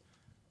leave?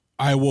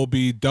 I will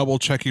be double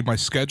checking my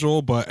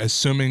schedule, but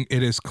assuming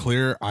it is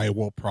clear, I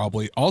will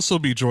probably also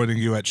be joining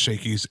you at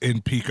Shakey's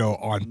in Pico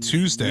on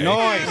Tuesday.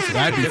 Nice.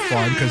 That'd be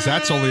fun because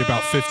that's only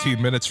about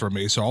 15 minutes from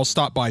me, so I'll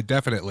stop by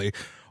definitely.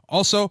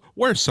 Also,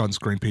 wear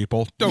sunscreen,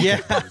 people. Don't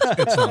get burnt.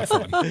 It's not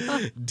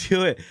fun.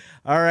 Do it.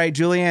 All right,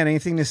 Julianne,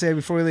 anything to say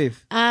before we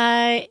leave?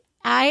 I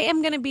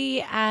am going to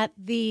be at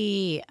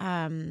the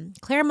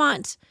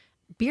Claremont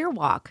Beer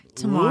Walk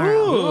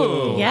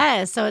tomorrow. Ooh.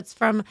 Yeah, so it's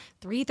from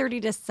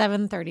 3:30 to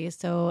 7:30.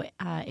 So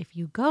if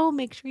you go,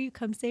 make sure you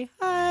come say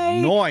hi.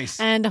 Nice.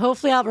 And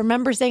hopefully I'll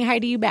remember saying hi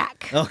to you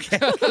back. Okay.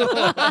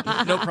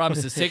 No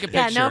promises. Take a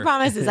Yeah, picture. no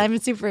promises. I'm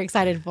super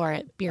excited for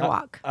it. Beer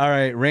Walk. All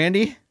right,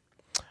 Randy.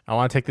 I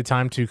want to take the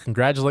time to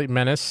congratulate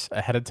Menace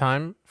ahead of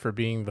time for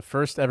being the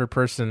first ever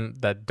person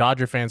that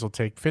Dodger fans will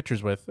take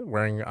pictures with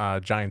wearing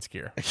Giants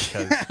gear.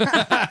 Because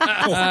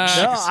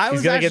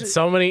he's gonna get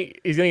so many.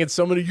 He's gonna get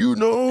so many.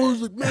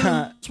 Like,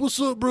 man, what's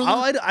up,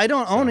 brother? I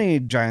don't own any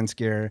Giants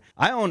gear.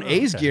 I own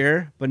A's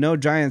gear, but no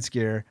Giants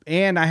gear.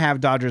 And I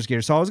have Dodgers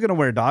gear, so I was gonna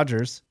wear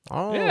Dodgers.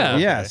 Oh, Yeah.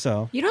 okay. Yeah,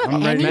 so You don't have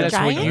I'm any ready. Menace,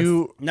 Giants? would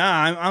you?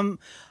 Nah,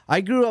 I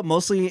grew up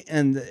mostly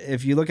in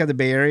if you look at the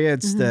Bay Area,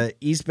 it's the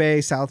East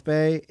Bay, South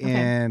Bay,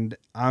 and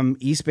I'm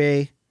East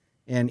Bay,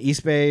 and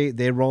East Bay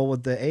they roll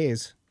with the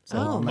A's. So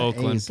Oh, I'm the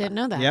Oakland. A's. didn't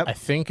know that. Yep. I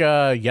think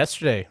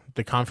yesterday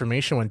the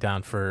confirmation went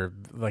down for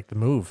like the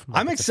move.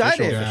 Like, I'm it's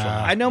excited. official.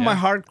 I know my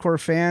hardcore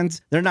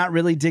fans, they're not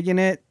really digging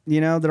it.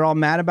 They're all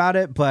mad about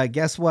it. But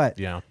guess what?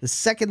 Yeah. The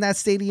second that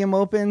stadium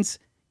opens,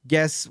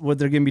 guess what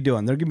they're going to be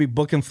doing? They're going to be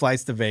booking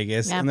flights to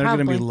Vegas, Yeah, and they're going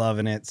to be probably.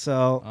 loving it.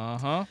 So,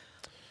 Uh-huh.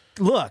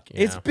 look,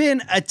 it's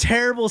been a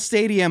terrible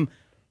stadium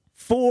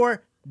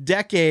for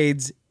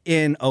decades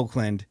in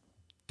Oakland.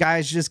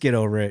 Guys, just get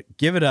over it.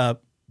 Give it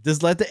up.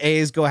 Just let the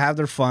A's go have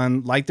their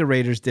fun like the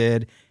Raiders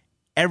did.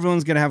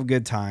 Everyone's going to have a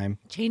good time.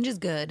 Change is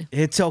good.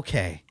 It's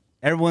okay.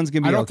 Everyone's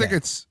going to be I don't okay. think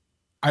it's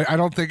I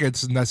don't think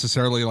it's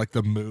necessarily like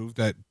the move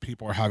that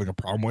people are having a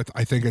problem with.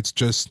 I think it's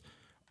just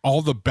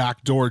all the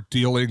backdoor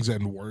dealings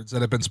and words that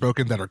have been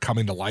spoken that are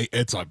coming to light.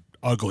 It's an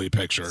ugly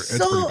picture. It's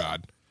pretty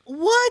bad.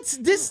 What?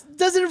 This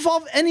doesn't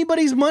involve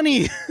anybody's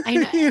money. I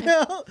know. You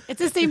know? It's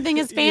the same thing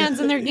as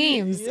fans and their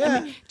games. Yeah. I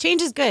mean,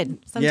 change is good.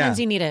 Sometimes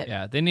you need it.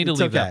 Yeah, they need to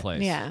It's leave okay. that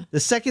place. Yeah. The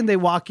second they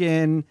walk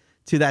in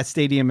to that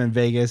stadium in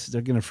Vegas,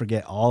 they're going to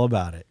forget all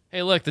about it.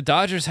 Hey, look, the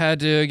Dodgers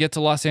had to get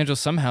to Los Angeles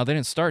somehow. They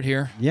didn't start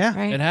here. Yeah.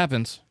 Right. It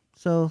happens.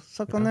 So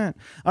suck on that.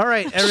 All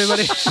right,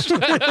 everybody.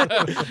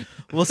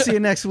 We'll see you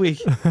next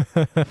week.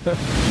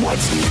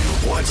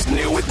 What's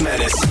new with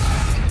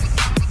Menace?